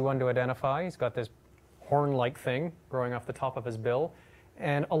 easy one to identify. He's got this horn-like thing growing off the top of his bill.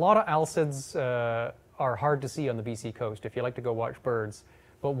 And a lot of alcids are hard to see on the BC coast if you like to go watch birds.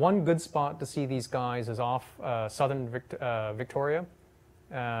 But one good spot to see these guys is off southern Victoria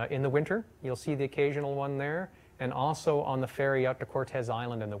in the winter. You'll see the occasional one there. And also on the ferry out to Cortes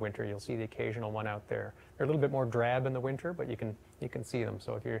Island in the winter, you'll see the occasional one out there. They're a little bit more drab in the winter, but you can see them.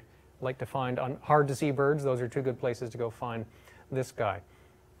 So if you like to find hard to see birds, those are two good places to go find this guy.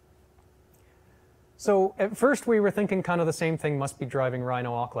 So at first we were thinking kind of the same thing must be driving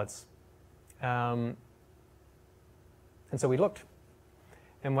rhino auklets. And so we looked.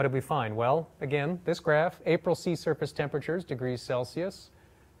 And what did we find? Well, again, this graph, April sea surface temperatures, degrees Celsius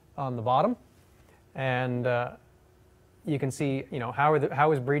on the bottom. And you can see,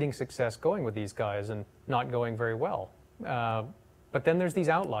 how is breeding success going with these guys, and not going very well. But then there's these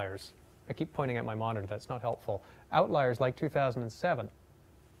outliers. I keep pointing at my monitor, that's not helpful. Outliers like 2007.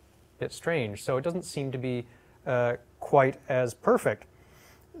 Bit strange. So it doesn't seem to be quite as perfect.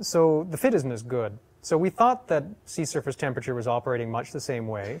 So the fit isn't as good. So we thought that sea surface temperature was operating much the same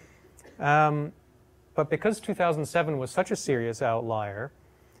way. But because 2007 was such a serious outlier,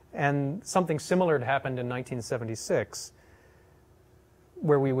 and something similar had happened in 1976,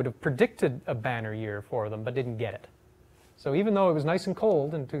 where we would have predicted a banner year for them, but didn't get it. So even though it was nice and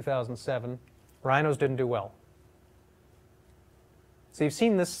cold in 2007, rhinos didn't do well. So you've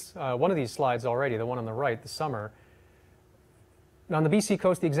seen this, one of these slides already, the one on the right, the summer. on the BC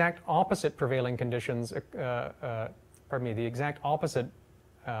coast, the exact opposite prevailing conditions, the exact opposite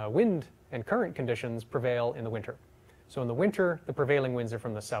wind and current conditions prevail in the winter. So in the winter, the prevailing winds are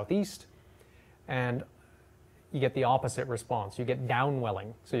from the southeast, and you get the opposite response. You get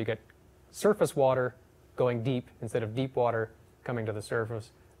downwelling. So you get surface water going deep instead of deep water coming to the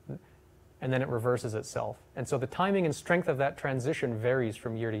surface, and then it reverses itself. And so the timing and strength of that transition varies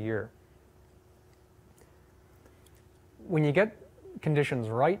from year to year. When you get conditions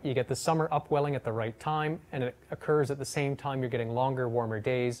right, you get the summer upwelling at the right time, and it occurs at the same time you're getting longer, warmer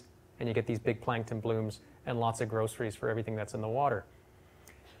days, and you get these big plankton blooms and lots of groceries for everything that's in the water.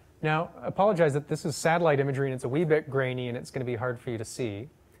 Now, I apologize that this is satellite imagery and it's a wee bit grainy and it's going to be hard for you to see,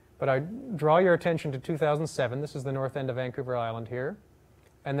 but I draw your attention to 2007. This is the north end of Vancouver Island here,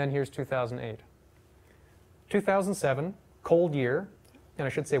 and then here's 2008. 2007, cold year, and I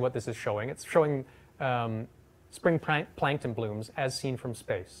should say what this is showing. It's showing spring plankton blooms as seen from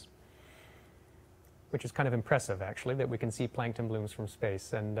space, which is kind of impressive, actually, that we can see plankton blooms from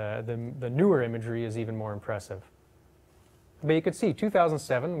space. And the newer imagery is even more impressive. But you could see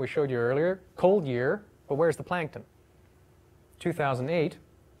 2007, we showed you earlier, cold year, but where's the plankton? 2008,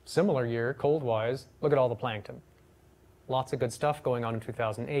 similar year, cold-wise, look at all the plankton. Lots of good stuff going on in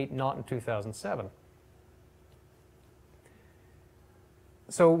 2008, not in 2007.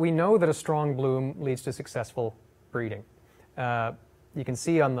 So we know that a strong bloom leads to successful breeding. You can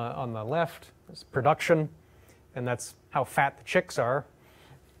see on the left, there's production, and that's how fat the chicks are.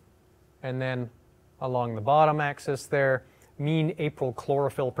 And then along the bottom axis there, mean April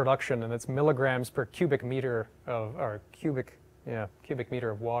chlorophyll production, and it's milligrams per cubic meter of, or cubic meter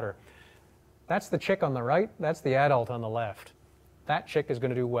of water. That's the chick on the right, that's the adult on the left. That chick is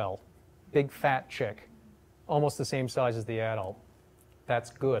going to do well. Big fat chick, almost the same size as the adult. That's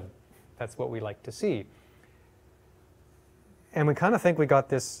good. That's what we like to see. And we kind of think we got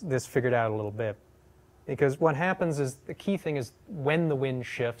this figured out a little bit, because what happens is, the key thing is when the wind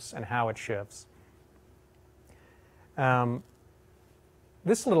shifts and how it shifts.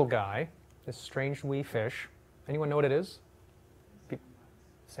 This little guy, this strange wee fish, anyone know what it is?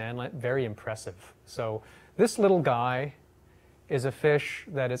 Sandland, very impressive. So this little guy is a fish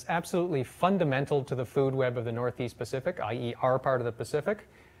that is absolutely fundamental to the food web of the Northeast Pacific, i.e. our part of the Pacific,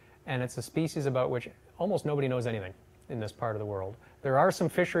 and it's a species about which almost nobody knows anything in this part of the world. There are some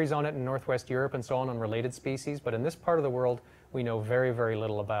fisheries on it in Northwest Europe and so on related species, but in this part of the world we know very, very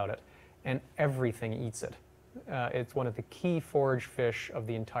little about it, and everything eats it. It's one of the key forage fish of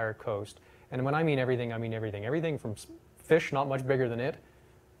the entire coast, and when I mean everything, I mean everything. Everything from fish not much bigger than it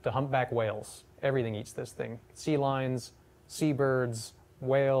to humpback whales. Everything eats this thing. Sea lions, seabirds,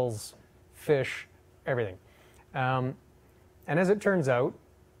 whales, fish, everything. And as it turns out,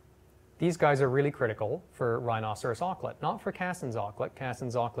 these guys are really critical for rhinoceros auklet, not for Cassin's auklet.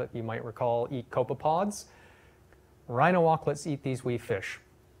 Cassin's auklet, you might recall, eat copepods. Rhino auklets eat these wee fish.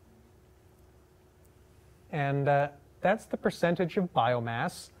 And that's the percentage of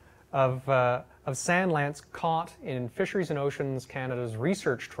biomass of sand lance caught in Fisheries and Oceans Canada's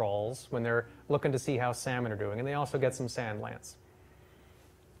research trawls when they're looking to see how salmon are doing. And they also get some sand lance.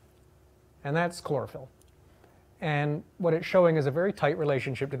 And that's chlorophyll. And what it's showing is a very tight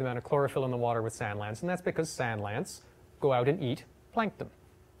relationship to the amount of chlorophyll in the water with sand lance, and that's because sand lance go out and eat plankton.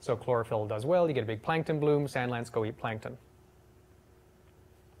 So chlorophyll does well, you get a big plankton bloom, sand lance go eat plankton.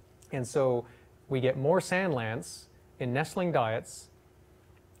 And so we get more sand lance in nestling diets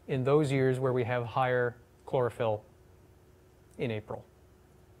in those years where we have higher chlorophyll in April.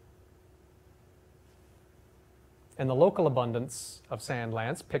 And the local abundance of sand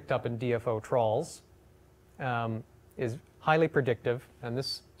lance picked up in DFO trawls is highly predictive. And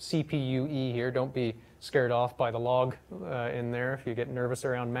this CPUE here, don't be scared off by the log in there if you get nervous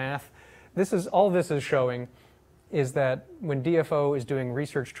around math. All this is showing is that when DFO is doing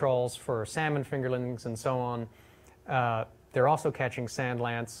research trawls for salmon fingerlings and so on, they're also catching sand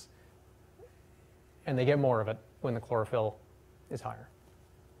lance, and they get more of it when the chlorophyll is higher.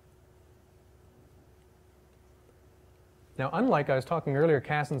 Now, unlike I was talking earlier,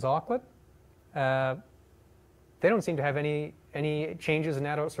 Cassin's auklet, they don't seem to have any changes in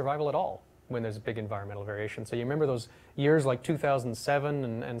adult survival at all when there's a big environmental variation. So you remember those years like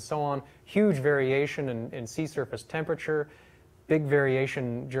 2007 and so on, huge variation in sea surface temperature, big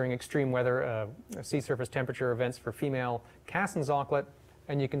variation during extreme weather, sea surface temperature events for female Cassin's auklet,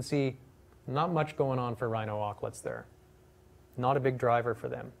 and you can see not much going on for rhino auklets there. Not a big driver for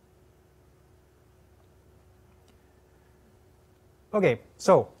them. Okay,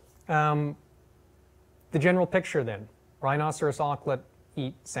 so the general picture then. Rhinoceros auklet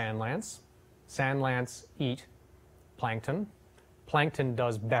eat sand lance. Sand lance eat plankton. plankton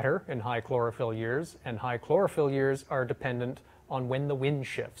does better in high chlorophyll years, and high chlorophyll years are dependent on when the wind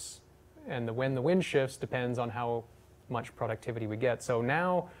shifts. And when the wind shifts depends on how much productivity we get. So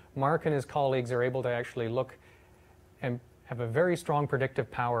now Mark and his colleagues are able to actually look and have a very strong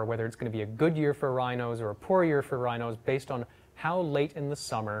predictive power whether it's going to be a good year for rhinos or a poor year for rhinos based on how late in the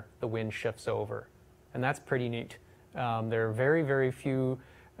summer the wind shifts over. And that's pretty neat. There are very, very few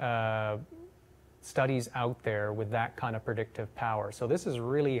studies out there with that kind of predictive power. So this is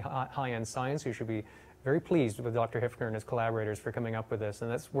really high-end science. You should be very pleased with Dr. Hipfner and his collaborators for coming up with this.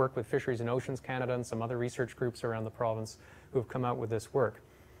 And that's work with Fisheries and Oceans Canada and some other research groups around the province who have come out with this work.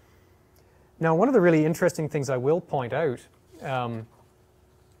 Now, one of the really interesting things I will point out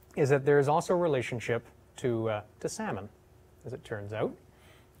is that there is also a relationship to salmon, as it turns out.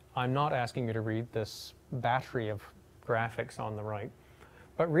 I'm not asking you to read this battery of graphics on the right.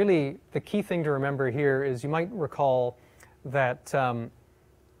 But really, the key thing to remember here is you might recall that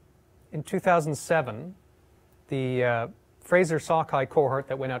in 2007, the Fraser sockeye cohort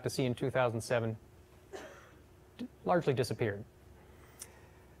that went out to sea in 2007 largely disappeared.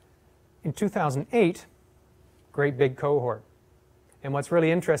 In 2008, great big cohort. And what's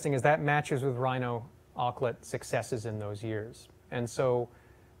really interesting is that matches with rhino auklet successes in those years. And so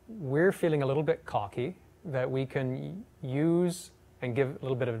we're feeling a little bit cocky that we can use and give a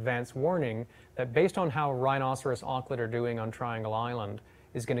little bit of advance warning that based on how rhinoceros auklet are doing on Triangle Island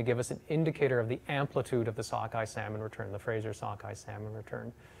is going to give us an indicator of the amplitude of the sockeye salmon return, the Fraser sockeye salmon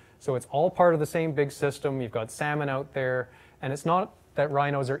return. So it's all part of the same big system. You've got salmon out there, and it's not that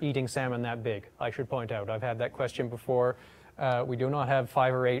rhinos are eating salmon that big, I should point out. I've had that question before. We do not have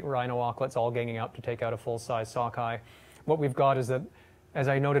 5 or 8 rhino auklets all ganging up to take out a full-size sockeye. What we've got is that, as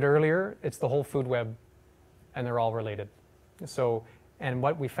I noted earlier, it's the whole food web, and they're all related. So, and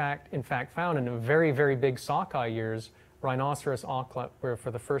what we in fact found in the very, very big sockeye years, rhinoceros auklet were for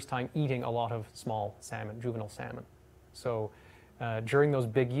the first time eating a lot of small salmon, juvenile salmon. So during those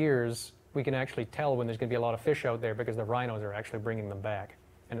big years, we can actually tell when there's going to be a lot of fish out there because the rhinos are actually bringing them back.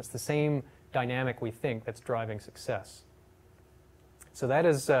 And it's the same dynamic, we think, that's driving success. So that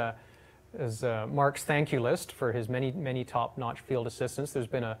is Mark's thank you list for his many, many top-notch field assistants. There's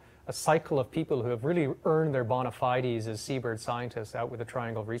been a cycle of people who have really earned their bona fides as seabird scientists out with the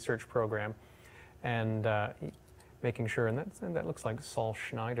Triangle Research Program, and making sure, and that looks like Saul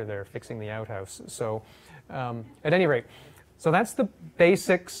Schneider there fixing the outhouse. So at any rate, so that's the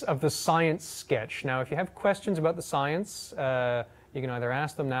basics of the science sketch. Now, if you have questions about the science, you can either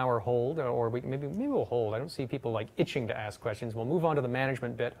ask them now or hold, or maybe we'll hold. I don't see people like itching to ask questions. We'll move on to the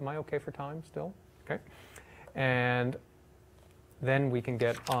management bit. Am I okay for time still? Okay. And then we can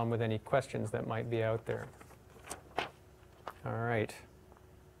get on with any questions that might be out there. All right.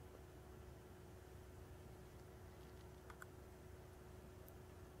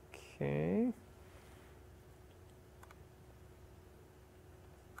 Okay.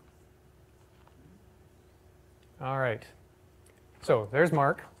 All right. So there's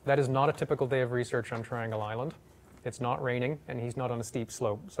Mark. That is not a typical day of research on Triangle Island. It's not raining, and he's not on a steep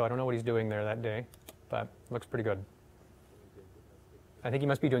slope, so I don't know what he's doing there that day, but it looks pretty good. I think he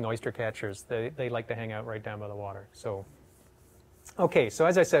must be doing oyster catchers. They like to hang out right down by the water. So, okay, so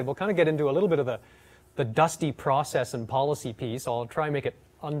as I said, we'll kind of get into a little bit of the dusty process and policy piece. I'll try and make it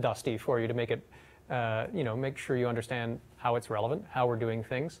undusty for you to make it, make sure you understand how it's relevant, how we're doing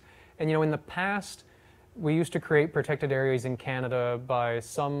things. And, in the past, we used to create protected areas in Canada by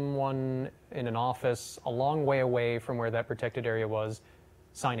someone in an office a long way away from where that protected area was,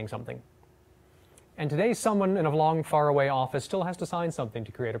 signing something. And today, someone in a long, far away office still has to sign something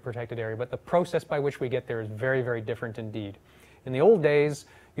to create a protected area, but the process by which we get there is very, very different indeed. In the old days,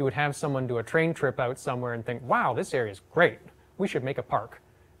 you would have someone do a train trip out somewhere and think, wow, this area is great. We should make a park.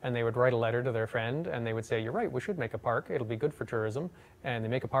 And they would write a letter to their friend, and they would say, you're right, we should make a park. It'll be good for tourism. And they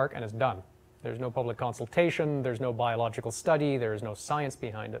make a park, and it's done. There's no public consultation, there's no biological study, there is no science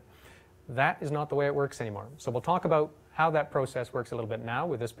behind it. That is not the way it works anymore. So we'll talk about how that process works a little bit now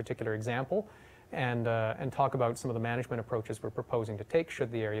with this particular example, and talk about some of the management approaches we're proposing to take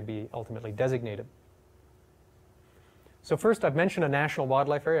should the area be ultimately designated. So first, I've mentioned a national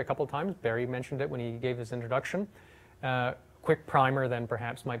wildlife area a couple of times. Barry mentioned it when he gave his introduction. Quick primer then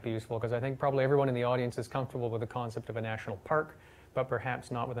perhaps might be useful, because I think probably everyone in the audience is comfortable with the concept of a national park, but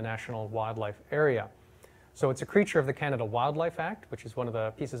perhaps not with a national wildlife area. So it's a creature of the Canada Wildlife Act, which is one of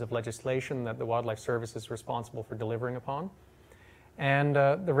the pieces of legislation that the Wildlife Service is responsible for delivering upon. And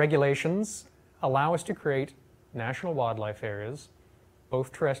the regulations allow us to create national wildlife areas,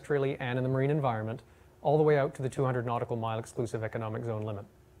 both terrestrially and in the marine environment, all the way out to the 200 nautical mile exclusive economic zone limit.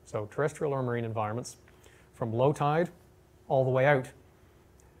 So terrestrial or marine environments, from low tide all the way out.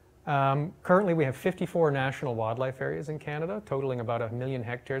 Currently we have 54 national wildlife areas in Canada, totaling about 1 million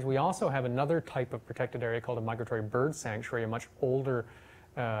hectares. We also have another type of protected area called a migratory bird sanctuary, a much older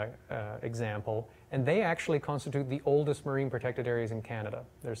example, and they actually constitute the oldest marine protected areas in Canada.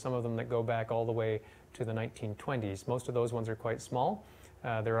 There's some of them that go back all the way to the 1920s. Most of those ones are quite small.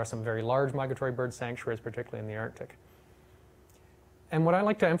 There are some very large migratory bird sanctuaries, particularly in the Arctic. And what I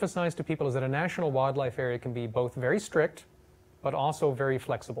like to emphasize to people is that a national wildlife area can be both very strict, but also very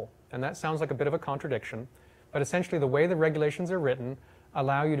flexible. And that sounds like a bit of a contradiction, but essentially the way the regulations are written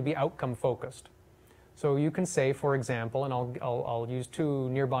allow you to be outcome focused. So you can say, for example, and I'll use two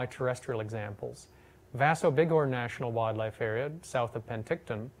nearby terrestrial examples. Vaso Bighorn National Wildlife Area, south of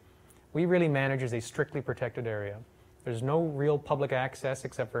Penticton, we really manage as a strictly protected area. There's no real public access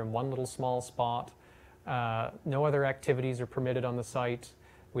except for in one little small spot. No other activities are permitted on the site.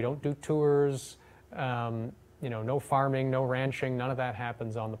 We don't do tours. You know, no farming, no ranching, none of that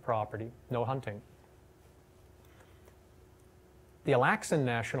happens on the property. No hunting. The Alaxon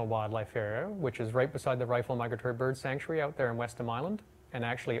National Wildlife Area, which is right beside the Rifle Migratory Bird Sanctuary out there in Westham Island, and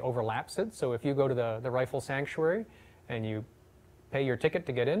actually overlaps it. So if you go to the Rifle Sanctuary and you pay your ticket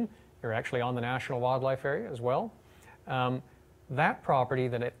to get in, you're actually on the National Wildlife Area as well. That property,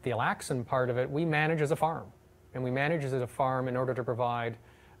 the Alaxon part of it, we manage as a farm. And we manage as a farm in order to provide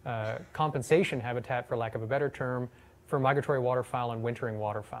compensation habitat, for lack of a better term, for migratory waterfowl and wintering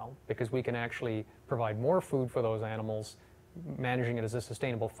waterfowl, because we can actually provide more food for those animals managing it as a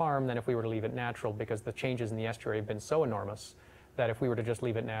sustainable farm than if we were to leave it natural, because the changes in the estuary have been so enormous that if we were to just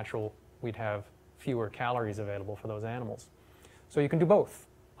leave it natural, we'd have fewer calories available for those animals. So you can do both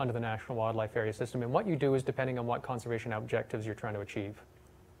under the National Wildlife Area system, and what you do is depending on what conservation objectives you're trying to achieve.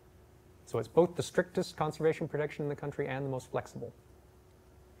 So it's both the strictest conservation protection in the country and the most flexible.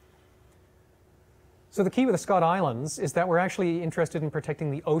 So the key with the Scott Islands is that we're actually interested in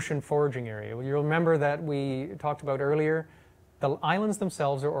protecting the ocean foraging area. You'll remember that we talked about earlier, the islands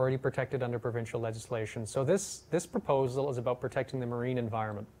themselves are already protected under provincial legislation. So this proposal is about protecting the marine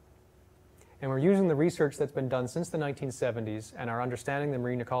environment. And we're using the research that's been done since the 1970s and our understanding of the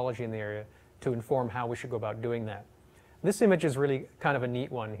marine ecology in the area to inform how we should go about doing that. This image is really kind of a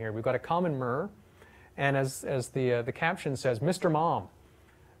neat one here. We've got a common murre, and as the caption says, Mr. Mom.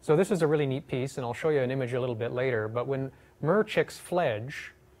 So this is a really neat piece, and I'll show you an image a little bit later, but when murre chicks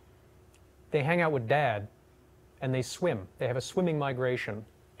fledge, they hang out with dad, and they swim. They have a swimming migration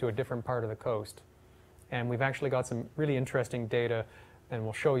to a different part of the coast. And we've actually got some really interesting data, and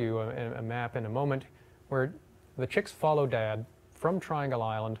we'll show you a map in a moment, where the chicks follow dad from Triangle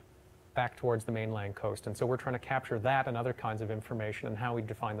Island back towards the mainland coast. And so we're trying to capture that and other kinds of information and how we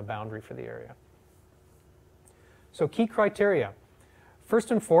define the boundary for the area. So key criteria. First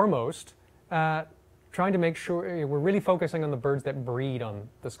and foremost, trying to make sure we're really focusing on the birds that breed on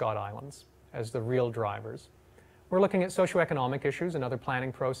the Scott Islands as the real drivers. We're looking at socioeconomic issues and other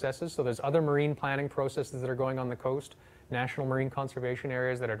planning processes. So there's other marine planning processes that are going on the coast. National Marine Conservation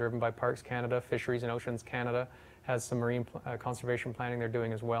Areas that are driven by Parks Canada, Fisheries and Oceans Canada has some marine conservation planning they're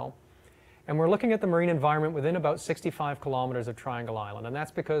doing as well. And we're looking at the marine environment within about 65 kilometers of Triangle Island. And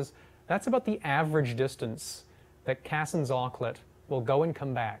that's because that's about the average distance that Cassin's auklet will go and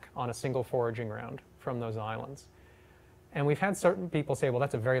come back on a single foraging round from those islands. And we've had certain people say, well,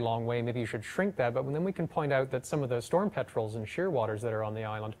 that's a very long way, maybe you should shrink that, but then we can point out that some of the storm petrels and shearwaters that are on the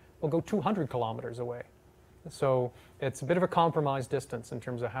island will go 200 kilometers away. So it's a bit of a compromised distance in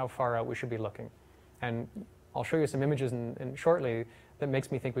terms of how far out we should be looking. And I'll show you some images in shortly that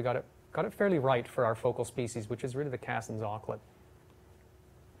makes me think we got it fairly right for our focal species, which is really the Cassin's auklet.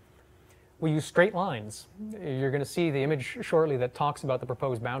 We use straight lines. You're going to see the image shortly that talks about the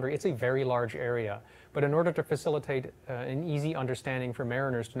proposed boundary. It's a very large area, but in order to facilitate an easy understanding for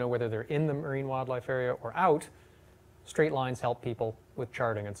mariners to know whether they're in the marine wildlife area or out, straight lines help people with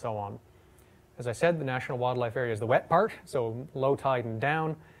charting and so on. As I said, the National Wildlife Area is the wet part, so low tide and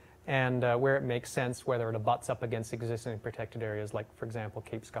down, and where it makes sense, whether it abuts up against existing protected areas like, for example,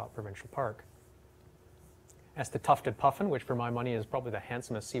 Cape Scott Provincial Park. That's the tufted puffin, which for my money is probably the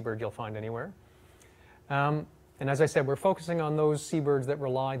handsomest seabird you'll find anywhere. And as I said, we're focusing on those seabirds that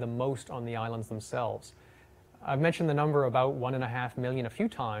rely the most on the islands themselves. I've mentioned the number about 1.5 million a few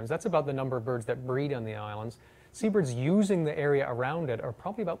times. That's about the number of birds that breed on the islands. Seabirds using the area around it are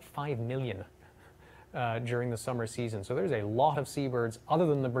probably about 5 million during the summer season. So there's a lot of seabirds other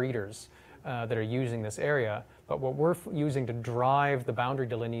than the breeders that are using this area. But what we're using to drive the boundary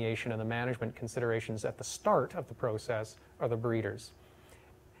delineation and the management considerations at the start of the process are the breeders.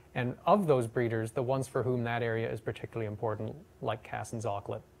 And of those breeders, the ones for whom that area is particularly important, like Cassin's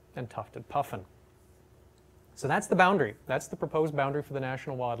auklet and tufted puffin. So that's the boundary. That's the proposed boundary for the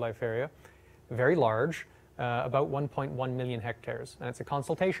National Wildlife Area. Very large, about 1.1 million hectares. And it's a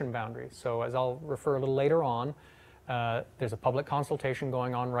consultation boundary. So as I'll refer a little later on, there's a public consultation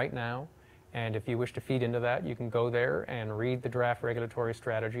going on right now. And if you wish to feed into that, you can go there and read the draft regulatory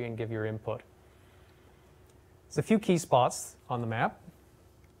strategy and give your input. There's a few key spots on the map.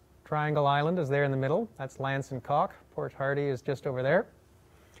 Triangle Island is there in the middle. That's Lance and Cock. Port Hardy is just over there.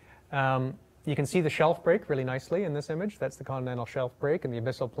 You can see the shelf break really nicely in this image. That's the continental shelf break and the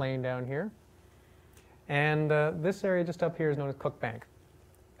abyssal plain down here. And this area just up here is known as Cook Bank.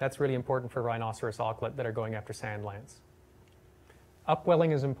 That's really important for rhinoceros auklet that are going after sand lands.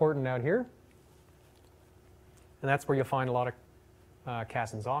 Upwelling is important out here. And that's where you'll find a lot of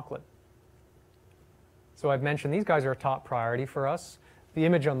Cassin's auklet. So I've mentioned these guys are a top priority for us. The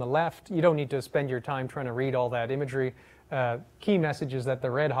image on the left, you don't need to spend your time trying to read all that imagery. Key message is that the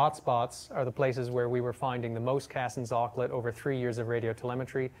red hotspots are the places where we were finding the most Cassin's auklet over 3 years of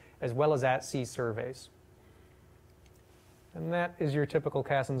radiotelemetry, as well as at-sea surveys. And that is your typical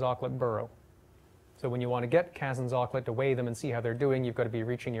Cassin's auklet burrow. So when you want to get Cassin's auklet to weigh them and see how they're doing, you've got to be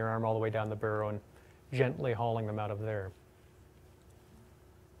reaching your arm all the way down the burrow and gently hauling them out of there.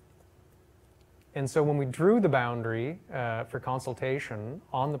 And so when we drew the boundary for consultation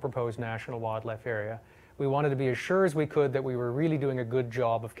on the proposed National Wildlife Area, we wanted to be as sure as we could that we were really doing a good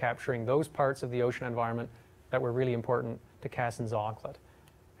job of capturing those parts of the ocean environment that were really important to Cassin's auklet.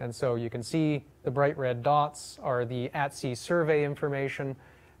 And so you can see the bright red dots are the at-sea survey information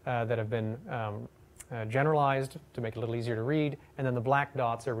that have been generalized to make it a little easier to read, and then the black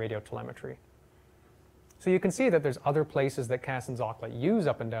dots are radiotelemetry. So you can see that there's other places that Cassin's auklet use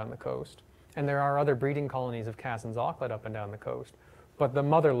up and down the coast, and there are other breeding colonies of Cassin's auklet up and down the coast, but the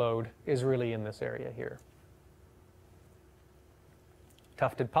mother lode is really in this area here.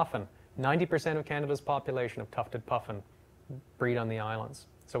 Tufted puffin. 90% of Canada's population of tufted puffin breed on the islands.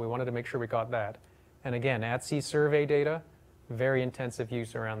 So we wanted to make sure we got that. And again, at-sea survey data, very intensive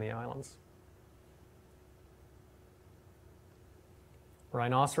use around the islands.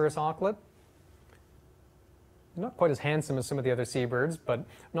 Rhinoceros auklet. Not quite as handsome as some of the other seabirds, but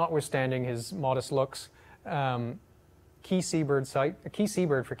notwithstanding his modest looks, key seabird site, a key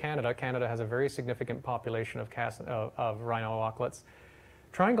seabird for Canada. Canada has a very significant population of rhino auklets.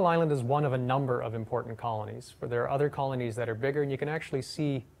 Triangle Island is one of a number of important colonies, but there are other colonies that are bigger, and you can actually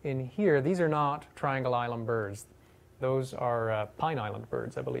see in here, these are not Triangle Island birds. Those are Pine Island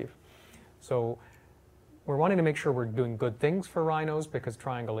birds, I believe. So we're wanting to make sure we're doing good things for rhinos because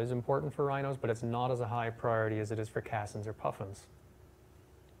Triangle is important for rhinos, but it's not as a high priority as it is for Cassins or puffins.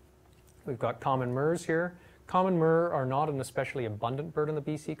 We've got common murres here. Common murre are not an especially abundant bird on the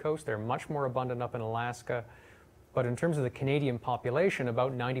BC coast. They're much more abundant up in Alaska. But in terms of the Canadian population,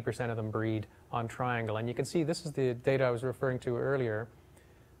 about 90% of them breed on Triangle. And you can see this is the data I was referring to earlier.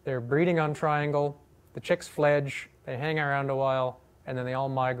 They're breeding on Triangle, the chicks fledge, they hang around a while, and then they all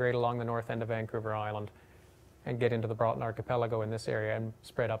migrate along the north end of Vancouver Island and get into the Broughton Archipelago in this area and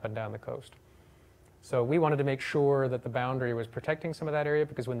spread up and down the coast. So we wanted to make sure that the boundary was protecting some of that area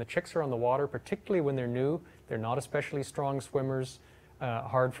because when the chicks are on the water, particularly when they're new, they're not especially strong swimmers,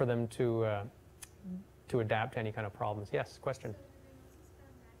 hard for them to adapt to any kind of problems. Yes, question? So do they also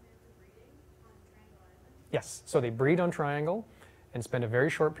spend 9 minutes of breeding on Triangle Island? Yes, so they breed on Triangle and spend a very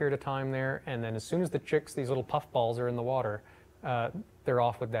short period of time there, and then as soon as the chicks, these little puff balls, are in the water, they're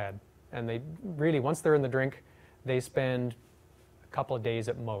off with dad. And they really, once they're in the drink, they spend a couple of days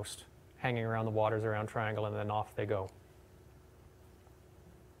at most hanging around the waters around Triangle, and then off they go.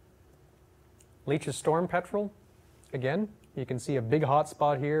 Leach's storm petrel, again, you can see a big hot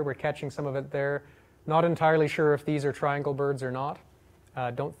spot here. We're catching some of it there. Not entirely sure if these are Triangle birds or not.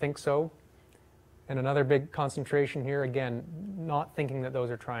 Don't think so. And another big concentration here, again, not thinking that those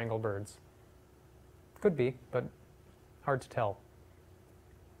are Triangle birds. Could be, but hard to tell.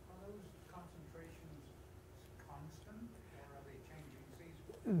 Are those concentrations constant, or are they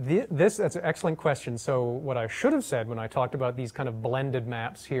changing seasonally? That's an excellent question. So what I should have said when I talked about these kind of blended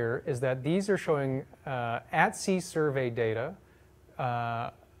maps here is that these are showing at-sea survey data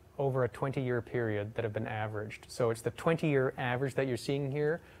over a 20-year period that have been averaged. So it's the 20-year average that you're seeing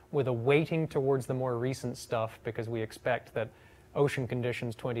here with a weighting towards the more recent stuff because we expect that ocean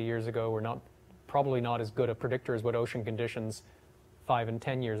conditions 20 years ago were probably not as good a predictor as what ocean conditions 5 and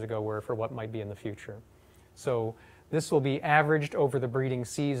 10 years ago were for what might be in the future. So this will be averaged over the breeding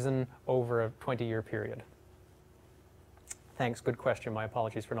season over a 20-year period. Thanks, good question. My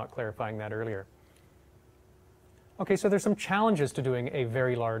apologies for not clarifying that earlier. Okay, so there's some challenges to doing a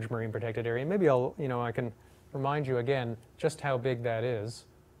very large marine protected area. Maybe I can remind you again just how big that is.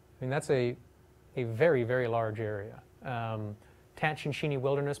 I mean, that's a a very, very large area. Tanchinchini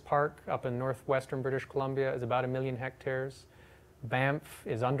Wilderness Park up in northwestern British Columbia is about 1 million hectares. Banff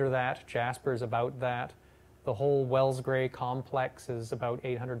is under that. Jasper is about that. The whole Wells Gray complex is about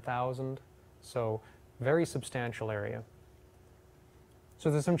 800,000. So very substantial area. So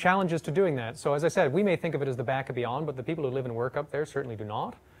there's some challenges to doing that. So as I said, we may think of it as the back of beyond, but the people who live and work up there certainly do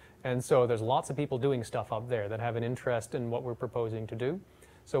not. And so there's lots of people doing stuff up there that have an interest in what we're proposing to do.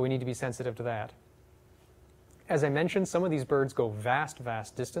 So we need to be sensitive to that. As I mentioned, some of these birds go vast,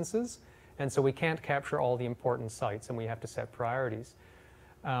 vast distances, and so we can't capture all the important sites, and we have to set priorities.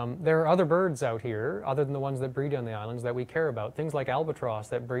 There are other birds out here, other than the ones that breed on the islands, that we care about. Things like albatross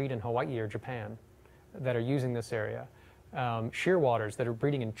that breed in Hawaii or Japan that are using this area. Shearwaters that are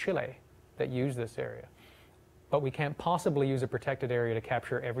breeding in Chile that use this area. But we can't possibly use a protected area to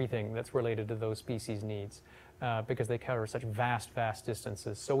capture everything that's related to those species' needs because they cover such vast, vast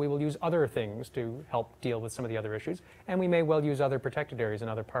distances. So we will use other things to help deal with some of the other issues, and we may well use other protected areas in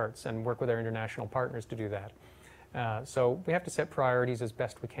other parts and work with our international partners to do that. So we have to set priorities as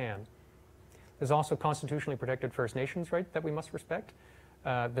best we can. There's also constitutionally protected First Nations right that we must respect.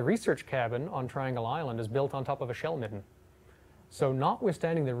 The research cabin on Triangle Island is built on top of a shell midden. So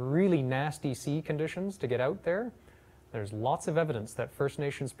notwithstanding the really nasty sea conditions to get out there, there's lots of evidence that First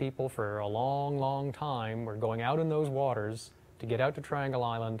Nations people for a long, long time were going out in those waters to get out to Triangle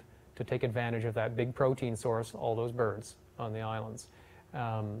Island to take advantage of that big protein source, all those birds on the islands.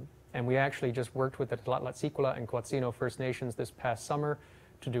 And we actually just worked with the Tlatlatsikula and Quatsino First Nations this past summer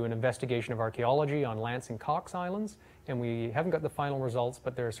to do an investigation of archaeology on Lance and Cox Islands. And we haven't got the final results,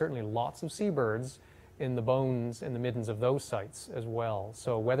 but there are certainly lots of seabirds in the bones in the middens of those sites as well.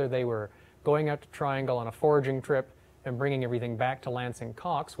 So whether they were going out to Triangle on a foraging trip and bringing everything back to Lance and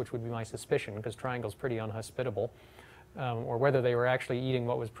Cox, which would be my suspicion because Triangle's pretty unhospitable, or whether they were actually eating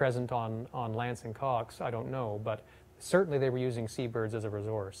what was present on Lance and Cox, I don't know. But certainly they were using seabirds as a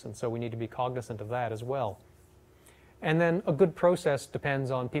resource, and so we need to be cognizant of that as well. And then a good process depends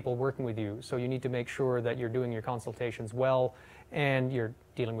on people working with you. So you need to make sure that you're doing your consultations well and you're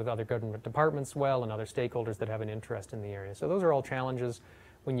dealing with other government departments well and other stakeholders that have an interest in the area. So those are all challenges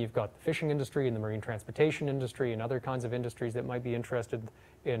when you've got the fishing industry and the marine transportation industry and other kinds of industries that might be interested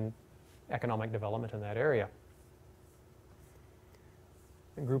in economic development in that area.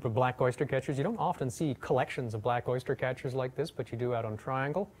 A group of black oyster catchers. You don't often see collections of black oyster catchers like this, but you do out on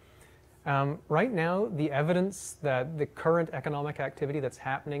Triangle. Right now, the evidence that the current economic activity that's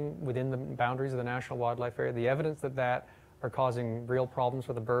happening within the boundaries of the National Wildlife Area, the evidence that that are causing real problems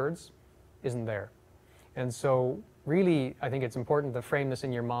for the birds isn't there. And so really, I think it's important to frame this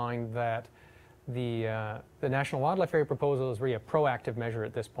in your mind that the National Wildlife Area proposal is really a proactive measure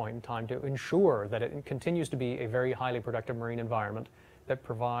at this point in time to ensure that it continues to be a very highly productive marine environment that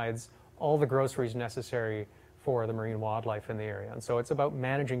provides all the groceries necessary for the marine wildlife in the area. And so it's about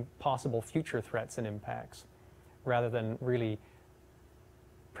managing possible future threats and impacts rather than really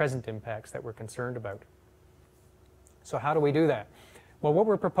present impacts that we're concerned about. So how do we do that? Well, what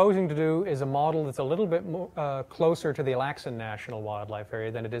we're proposing to do is a model that's a little bit more, closer to the Alaxon National Wildlife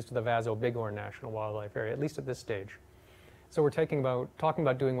Area than it is to the Vaso Bighorn National Wildlife Area, at least at this stage. So we're talking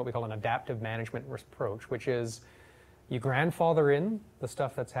about doing what we call an adaptive management approach, which is you grandfather in the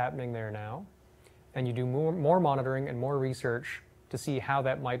stuff that's happening there now, and you do more monitoring and more research to see how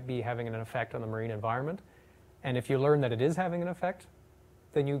that might be having an effect on the marine environment. And if you learn that it is having an effect,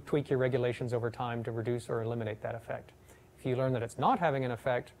 then you tweak your regulations over time to reduce or eliminate that effect. If you learn that it's not having an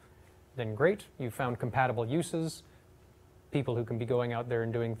effect, then great, you found compatible uses. People who can be going out there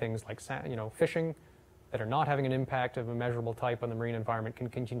and doing things like fishing that are not having an impact of a measurable type on the marine environment can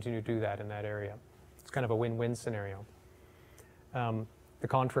continue to do that in that area. It's kind of a win-win scenario. The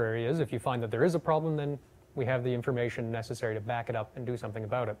contrary is, if you find that there is a problem, then we have the information necessary to back it up and do something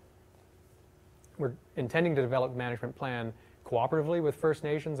about it. We're intending to develop a management plan cooperatively with First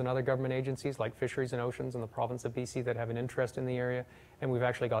Nations and other government agencies like Fisheries and Oceans in the province of BC that have an interest in the area. And we've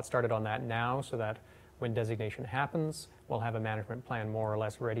actually got started on that now so that when designation happens, we'll have a management plan more or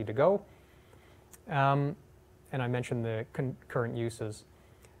less ready to go. And I mentioned the current uses.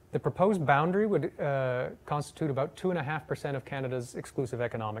 The proposed boundary would constitute about 2.5% of Canada's exclusive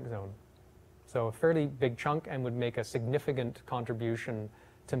economic zone. So a fairly big chunk and would make a significant contribution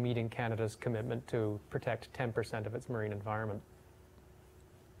to meeting Canada's commitment to protect 10% of its marine environment.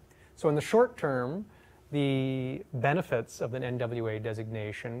 So in the short term, the benefits of an NWA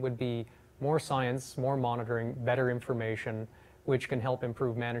designation would be more science, more monitoring, better information, which can help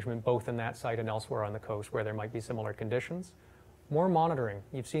improve management both in that site and elsewhere on the coast where there might be similar conditions. More monitoring.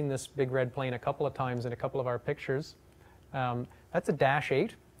 You've seen this big red plane a couple of times in a couple of our pictures. That's a Dash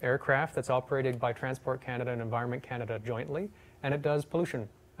 8. aircraft that's operated by Transport Canada and Environment Canada jointly, and it does pollution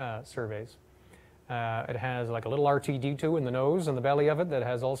surveys. It has like a little RTD2 in the nose and the belly of it that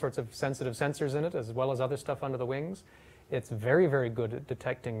has all sorts of sensitive sensors in it, as well as other stuff under the wings. It's very, very good at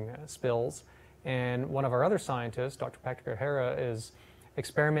detecting spills. And one of our other scientists, Dr. Patrick O'Hara, is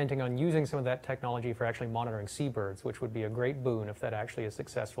experimenting on using some of that technology for actually monitoring seabirds, which would be a great boon if that actually is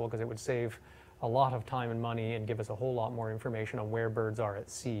successful, because it would save a lot of time and money and give us a whole lot more information on where birds are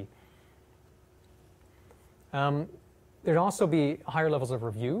at sea. There'd also be higher levels of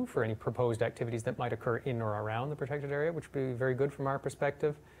review for any proposed activities that might occur in or around the protected area, which would be very good from our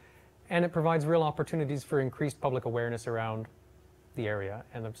perspective. And it provides real opportunities for increased public awareness around the area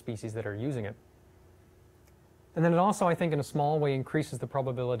and the species that are using it. And then it also, I think, in a small way increases the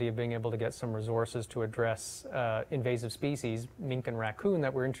probability of being able to get some resources to address invasive species, mink and raccoon,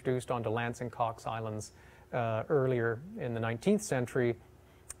 that were introduced onto Lance and Cox Islands earlier in the 19th century,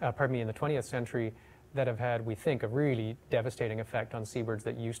 in the 20th century, that have had, we think, a really devastating effect on seabirds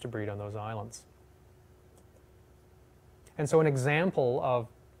that used to breed on those islands. And so an example of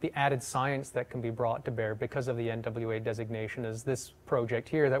the added science that can be brought to bear because of the NWA designation is this project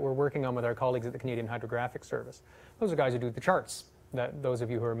here that we're working on with our colleagues at the Canadian Hydrographic Service. Those are guys who do the charts. Those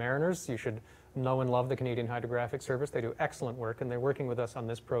of you who are mariners, you should know and love the Canadian Hydrographic Service. They do excellent work, and they're working with us on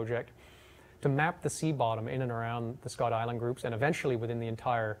this project to map the sea bottom in and around the Scott Island groups and eventually within the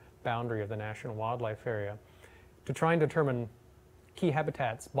entire boundary of the National Wildlife Area to try and determine key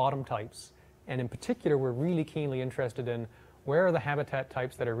habitats, bottom types, and in particular we're really keenly interested in where are the habitat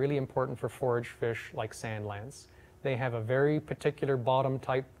types that are really important for forage fish like sand lance. They have a very particular bottom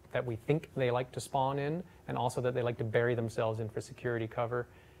type that we think they like to spawn in, and also that they like to bury themselves in for security cover.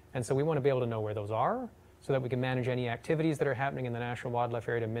 And so we want to be able to know where those are so that we can manage any activities that are happening in the National Wildlife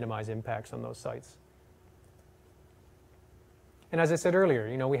Area to minimize impacts on those sites. And as I said earlier,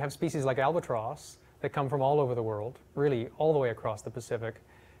 you know, we have species like albatross that come from all over the world, really all the way across the Pacific.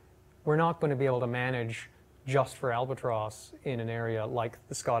 We're not going to be able to manage just for albatross in an area like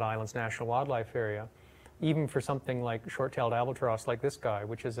the Scott Islands National Wildlife Area, even for something like short-tailed albatross like this guy,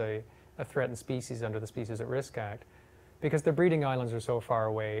 which is a threatened species under the Species at Risk Act, because the breeding islands are so far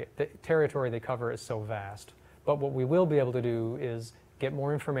away, the territory they cover is so vast. But what we will be able to do is get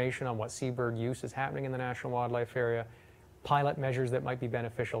more information on what seabird use is happening in the National Wildlife Area, pilot measures that might be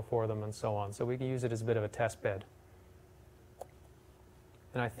beneficial for them, and so on. So we can use it as a bit of a test bed.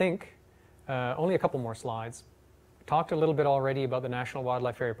 And I think only a couple more slides. Talked a little bit already about the National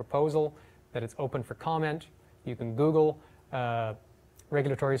Wildlife Area proposal, that it's open for comment. You can Google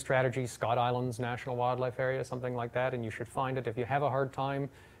regulatory strategy, Scott Islands National Wildlife Area, something like that, and you should find it. If you have a hard time,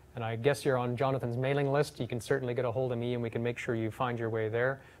 and I guess you're on Jonathan's mailing list, you can certainly get a hold of me and we can make sure you find your way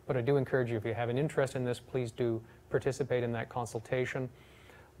there. But I do encourage you, if you have an interest in this, please do participate in that consultation.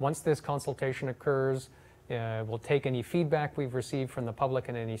 Once this consultation occurs, we'll take any feedback we've received from the public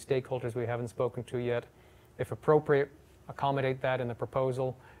and any stakeholders we haven't spoken to yet. If appropriate, accommodate that in the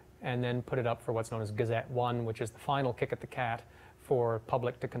proposal and then put it up for what's known as Gazette 1, which is the final kick at the cat for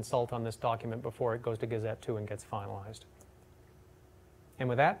public to consult on this document before it goes to Gazette 2 and gets finalized. And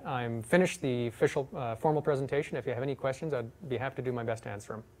with that, I'm finished the official formal presentation. If you have any questions, I'd be happy to do my best to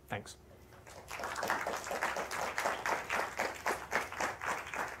answer them. Thanks.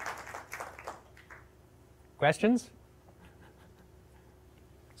 Questions?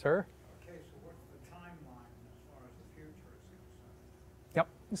 Sir? Okay, so what's the timeline as far as the future is concerned? Yep.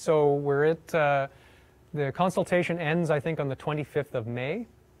 So we're at, the consultation ends, I think, on the 25th of May.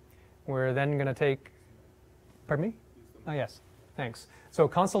 We're then going to take, pardon me? Oh, yes. Thanks. So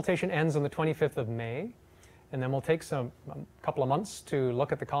consultation ends on the 25th of May, and then we'll take a couple of months to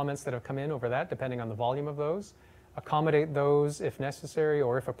look at the comments that have come in over that, depending on the volume of those, accommodate those if necessary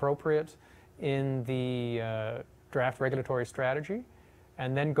or if appropriate in the draft regulatory strategy,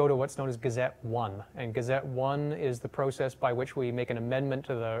 and then go to what's known as Gazette 1. And Gazette 1 is the process by which we make an amendment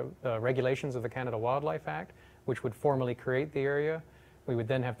to the regulations of the Canada Wildlife Act, which would formally create the area. We would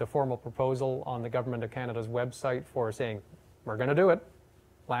then have the formal proposal on the Government of Canada's website for saying, we're going to do it,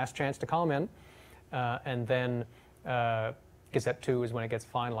 last chance to comment, and then Gazette 2 is when it gets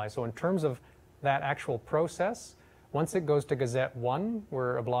finalized. So in terms of that actual process, once it goes to Gazette 1,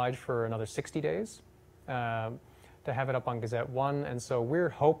 we're obliged for another 60 days to have it up on Gazette 1. And so we're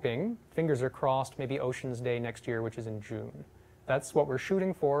hoping, fingers are crossed, maybe Oceans Day next year, which is in June. That's what we're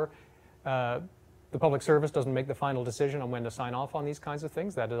shooting for. The Public Service doesn't make the final decision on when to sign off on these kinds of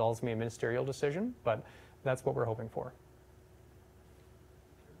things. That is ultimately a ministerial decision, but that's what we're hoping for.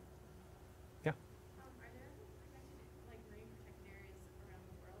 Yeah? Are there any protected, like marine protected areas around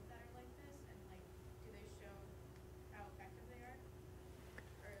the world that are like this? And like, do they show how effective they are?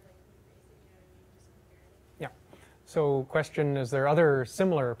 Or So question, is there other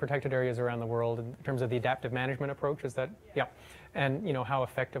similar protected areas around the world in terms of the adaptive management approach? Is that, yeah. And how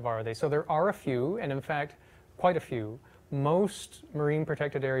effective are they? So there are a few, and in fact, quite a few. Most marine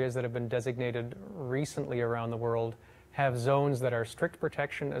protected areas that have been designated recently around the world have zones that are strict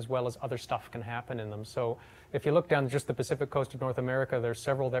protection as well as other stuff can happen in them. So if you look down just the Pacific coast of North America, there's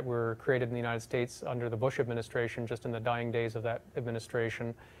several that were created in the United States under the Bush administration, just in the dying days of that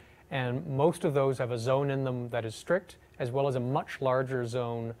administration. And most of those have a zone in them that is strict, as well as a much larger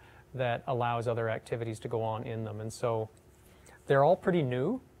zone that allows other activities to go on in them. And so they're all pretty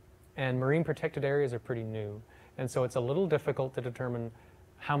new, and marine protected areas are pretty new. And so it's a little difficult to determine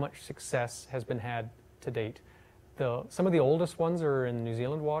how much success has been had to date. Some of the oldest ones are in New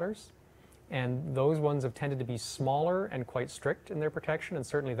Zealand waters, and those ones have tended to be smaller and quite strict in their protection, and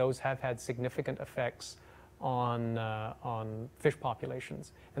certainly those have had significant effects on fish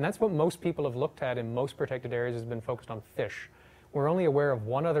populations. And that's what most people have looked at in most protected areas, has been focused on fish. We're only aware of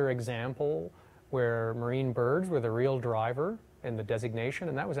one other example where marine birds were the real driver in the designation,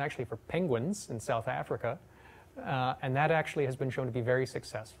 and that was actually for penguins in South Africa. And that actually has been shown to be very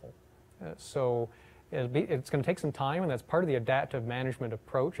successful. So it's going to take some time, and that's part of the adaptive management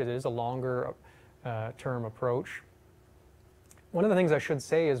approach. It is a longer term approach. One of the things I should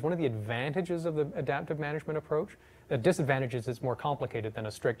say is one of the advantages of the adaptive management approach, the disadvantage is it's more complicated than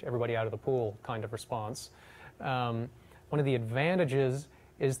a strict everybody out of the pool kind of response. One of the advantages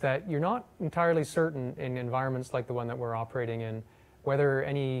is that you're not entirely certain in environments like the one that we're operating in whether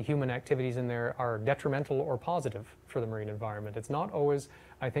any human activities in there are detrimental or positive for the marine environment. It's not always,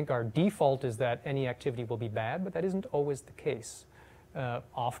 I think our default is that any activity will be bad, but that isn't always the case.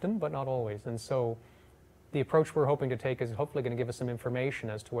 Often, but not always. And so the approach we're hoping to take is hopefully going to give us some information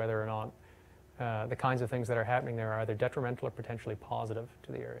as to whether or not the kinds of things that are happening there are either detrimental or potentially positive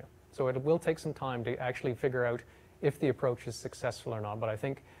to the area. So it will take some time to actually figure out if the approach is successful or not. But I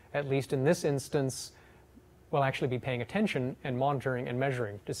think, at least in this instance, we'll actually be paying attention and monitoring and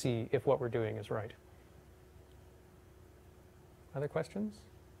measuring to see if what we're doing is right. Other questions?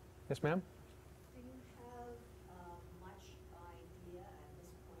 Yes, ma'am? Do you have much idea at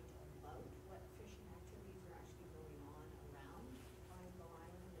this point about what fishing activities are actually going on around Triangle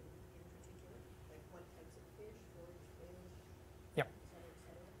Island in particular? Like what types of fish, forage fish, Yep. et cetera, et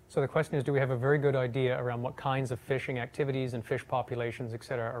cetera? So the question is, do we have a very good idea around what kinds of fishing activities and fish populations, et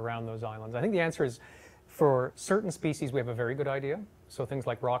cetera, around those islands? I think the answer is, for certain species, we have a very good idea. So things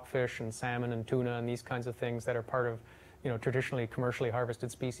like rockfish and salmon and tuna and these kinds of things that are part of, traditionally commercially harvested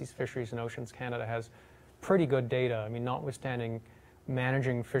species, Fisheries and Oceans Canada has pretty good data. I mean, notwithstanding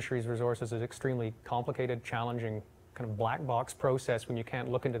managing fisheries resources is extremely complicated, challenging, kind of black box process when you can't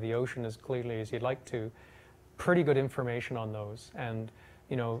look into the ocean as clearly as you'd like to. Pretty good information on those. And,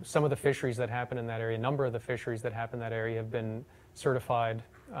 some of the fisheries that happen in that area, a number of the fisheries that happen in that area have been certified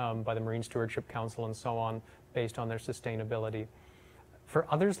by the Marine Stewardship Council and so on, based on their sustainability. For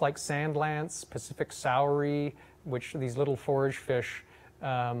others like sand lance, Pacific Sowery, which these little forage fish,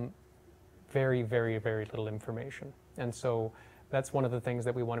 very, very, very little information. And so that's one of the things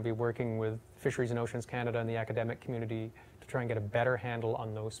that we want to be working with Fisheries and Oceans Canada and the academic community to try and get a better handle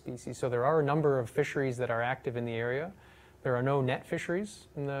on those species. So there are a number of fisheries that are active in the area. There are no net fisheries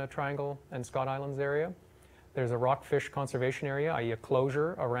in the Triangle and Scott Islands area. There's a rockfish conservation area, i.e. a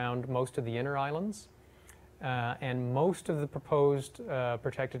closure around most of the inner islands. And most of the proposed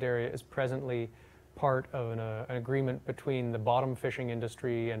protected area is presently part of an agreement between the bottom fishing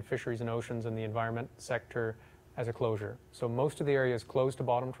industry and Fisheries and Oceans and the environment sector as a closure. So most of the area is closed to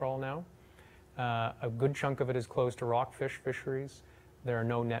bottom trawl now. A good chunk of it is closed to rockfish fisheries. There are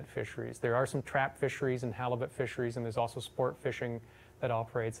no net fisheries. There are some trap fisheries and halibut fisheries, and there's also sport fishing that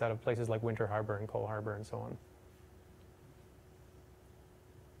operates out of places like Winter Harbor and Cole Harbor and so on.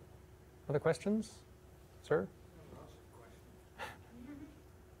 Other questions? Sir?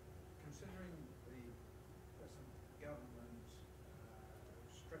 Considering the present government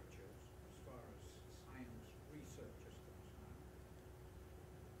strictures as far as science research is concerned,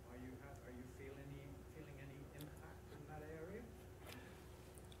 are you feeling any impact in that area?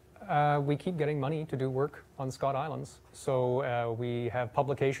 We keep getting money to do work on Scott Islands. So we have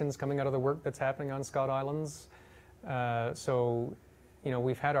publications coming out of the work that's happening on Scott Islands.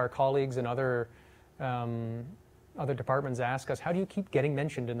 We've had our colleagues in other departments ask us, how do you keep getting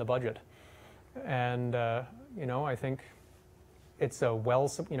mentioned in the budget? And, I think it's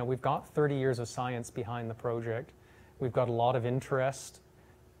we've got 30 years of science behind the project. We've got a lot of interest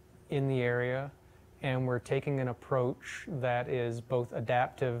in the area, and we're taking an approach that is both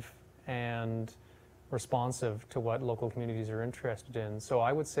adaptive and responsive to what local communities are interested in. So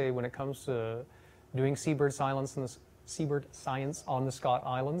I would say when it comes to doing seabird science on the Scott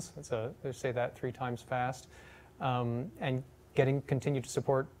Islands. They say that 3 times fast, and getting continued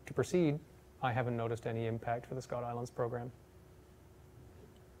support to proceed. I haven't noticed any impact for the Scott Islands program.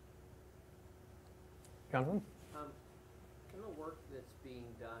 Jonathan? In the work that's being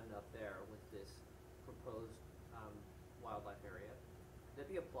done up there with this proposed wildlife area, could that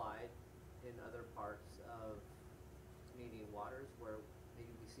be applied in other parts of Canadian waters where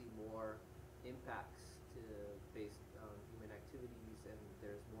maybe we see more impacts based on human activities and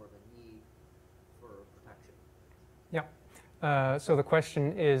there's more of a need for protection? Yeah. So the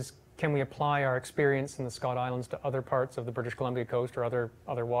question is, can we apply our experience in the Scott Islands to other parts of the British Columbia coast or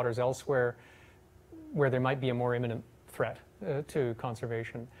other waters elsewhere where there might be a more imminent threat to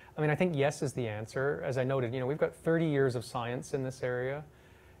conservation? I mean, I think yes is the answer. As I noted, we've got 30 years of science in this area,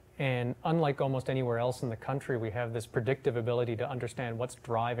 and unlike almost anywhere else in the country, we have this predictive ability to understand what's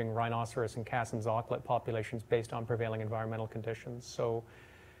driving rhinoceros and Cassin's auklet populations based on prevailing environmental conditions. So,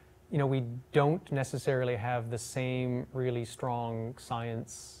 we don't necessarily have the same really strong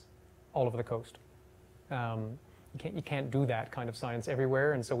science all over the coast. You can't do that kind of science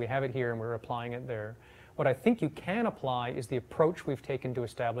everywhere, and so we have it here and we're applying it there. What I think you can apply is the approach we've taken to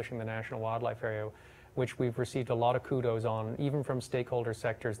establishing the National Wildlife Area, which we've received a lot of kudos on, even from stakeholder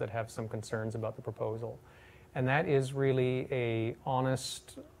sectors that have some concerns about the proposal. And that is really a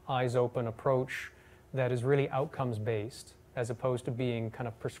honest, eyes-open approach that is really outcomes-based, as opposed to being kind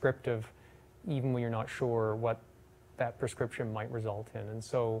of prescriptive, even when you're not sure what that prescription might result in. And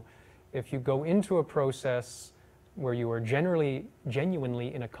so if you go into a process where you are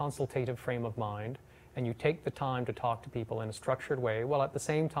genuinely in a consultative frame of mind, and you take the time to talk to people in a structured way, while at the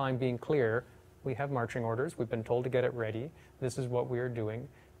same time being clear, we have marching orders, we've been told to get it ready, this is what we are doing,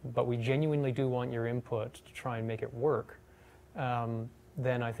 but we genuinely do want your input to try and make it work,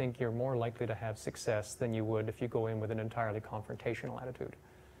 then I think you're more likely to have success than you would if you go in with an entirely confrontational attitude.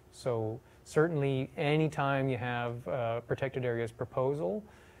 So certainly anytime you have a protected areas proposal,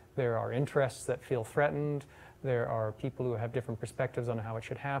 there are interests that feel threatened, there are people who have different perspectives on how it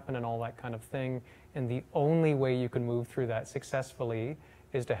should happen and all that kind of thing. And the only way you can move through that successfully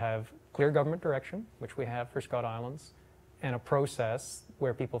is to have clear government direction, which we have for Scott Islands, and a process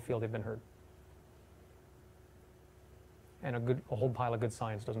where people feel they've been heard. And a whole pile of good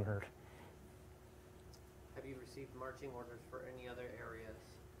science doesn't hurt. Have you received marching orders for any other areas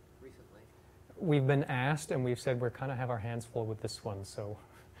recently? We've been asked, and we've said we're kind of have our hands full with this one. So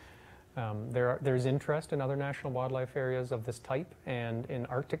there's interest in other national wildlife areas of this type, and in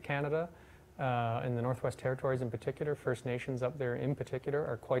Arctic Canada, in the Northwest Territories in particular, First Nations up there in particular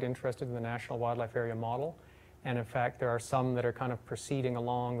are quite interested in the National Wildlife Area model. And in fact, there are some that are kind of proceeding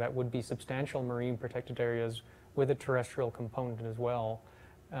along that would be substantial marine protected areas with a terrestrial component as well.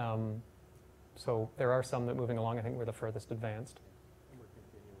 So there are some that moving along. I think we're the furthest advanced. And we're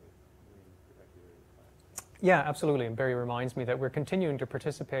continuing marine protected area plans. Yeah, absolutely. And Barry reminds me that we're continuing to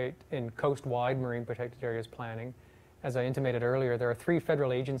participate in coast-wide marine protected areas planning. As I intimated earlier, there are 3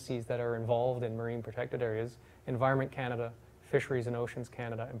 federal agencies that are involved in marine protected areas: Environment Canada, Fisheries and Oceans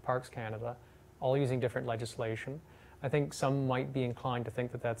Canada, and Parks Canada, all using different legislation. I think some might be inclined to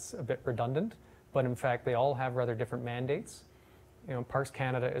think that that's a bit redundant, but in fact they all have rather different mandates. Parks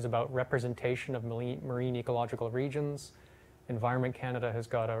Canada is about representation of marine ecological regions. Environment Canada has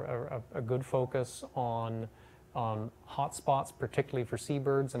got a good focus on hotspots, particularly for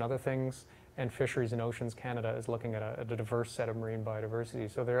seabirds and other things. And Fisheries and Oceans Canada is looking at a diverse set of marine biodiversity.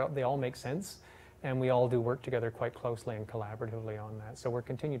 So they all make sense, and we all do work together quite closely and collaboratively on that. So we're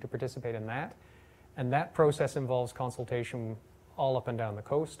continuing to participate in that. And that process involves consultation all up and down the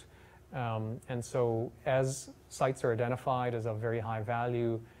coast. And so as sites are identified as of very high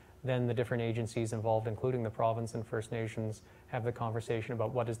value, then the different agencies involved, including the province and First Nations, have the conversation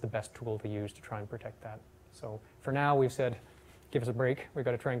about what is the best tool to use to try and protect that. So for now, we've said, give us a break. We've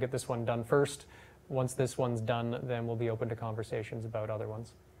got to try and get this one done first. Once this one's done, then we'll be open to conversations about other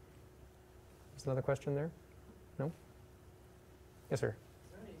ones. Is another question there? No? Yes, sir.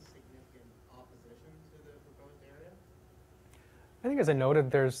 Is there any significant opposition to the proposed area? I think, as I noted,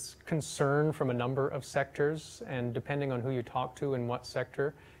 there's concern from a number of sectors, and depending on who you talk to in what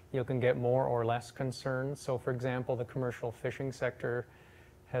sector, you can get more or less concern. So, for example, the commercial fishing sector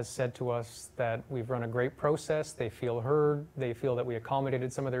has said to us that we've run a great process, they feel heard, they feel that we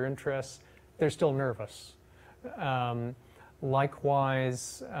accommodated some of their interests. They're still nervous.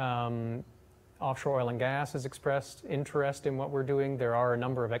 Likewise, offshore oil and gas has expressed interest in what we're doing. There are a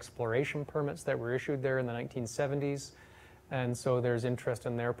number of exploration permits that were issued there in the 1970s. And so there's interest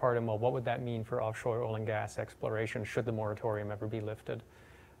in their part in, well, what would that mean for offshore oil and gas exploration should the moratorium ever be lifted?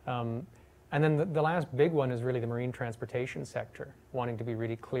 And then the last big one is really the marine transportation sector, wanting to be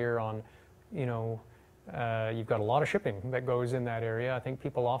really clear on, you know, you've got a lot of shipping that goes in that area. I think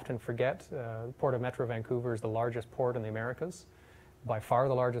people often forget the Port of Metro Vancouver is the largest port in the Americas, by far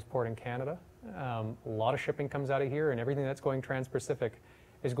the largest port in Canada. A lot of shipping comes out of here, and everything that's going trans-Pacific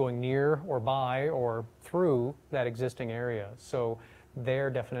is going near or by or through that existing area. So they're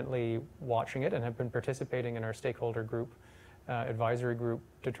definitely watching it and have been participating in our stakeholder group, advisory group,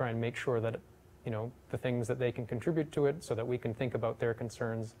 to try and make sure that, you know, the things that they can contribute to it so that we can think about their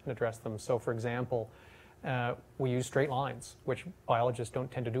concerns and address them. So for example, we use straight lines, which biologists don't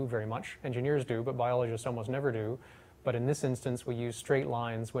tend to do very much. Engineers do, but biologists almost never do. But in this instance, we use straight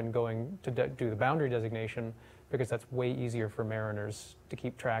lines when going to do the boundary designation, because that's way easier for mariners to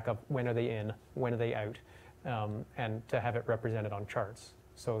keep track of when are they in, when are they out, and to have it represented on charts.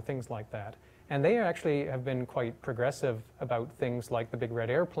 So things like that. And they actually have been quite progressive about things like the big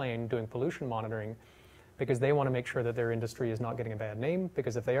red airplane doing pollution monitoring, because they want to make sure that their industry is not getting a bad name,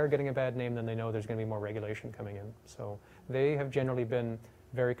 because if they are getting a bad name, then they know there's going to be more regulation coming in. So they have generally been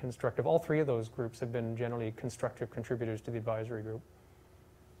very constructive. All three of those groups have been generally constructive contributors to the advisory group.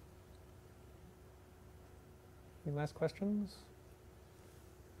 Any last questions?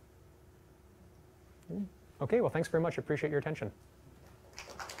 Okay, well, thanks very much. I appreciate your attention.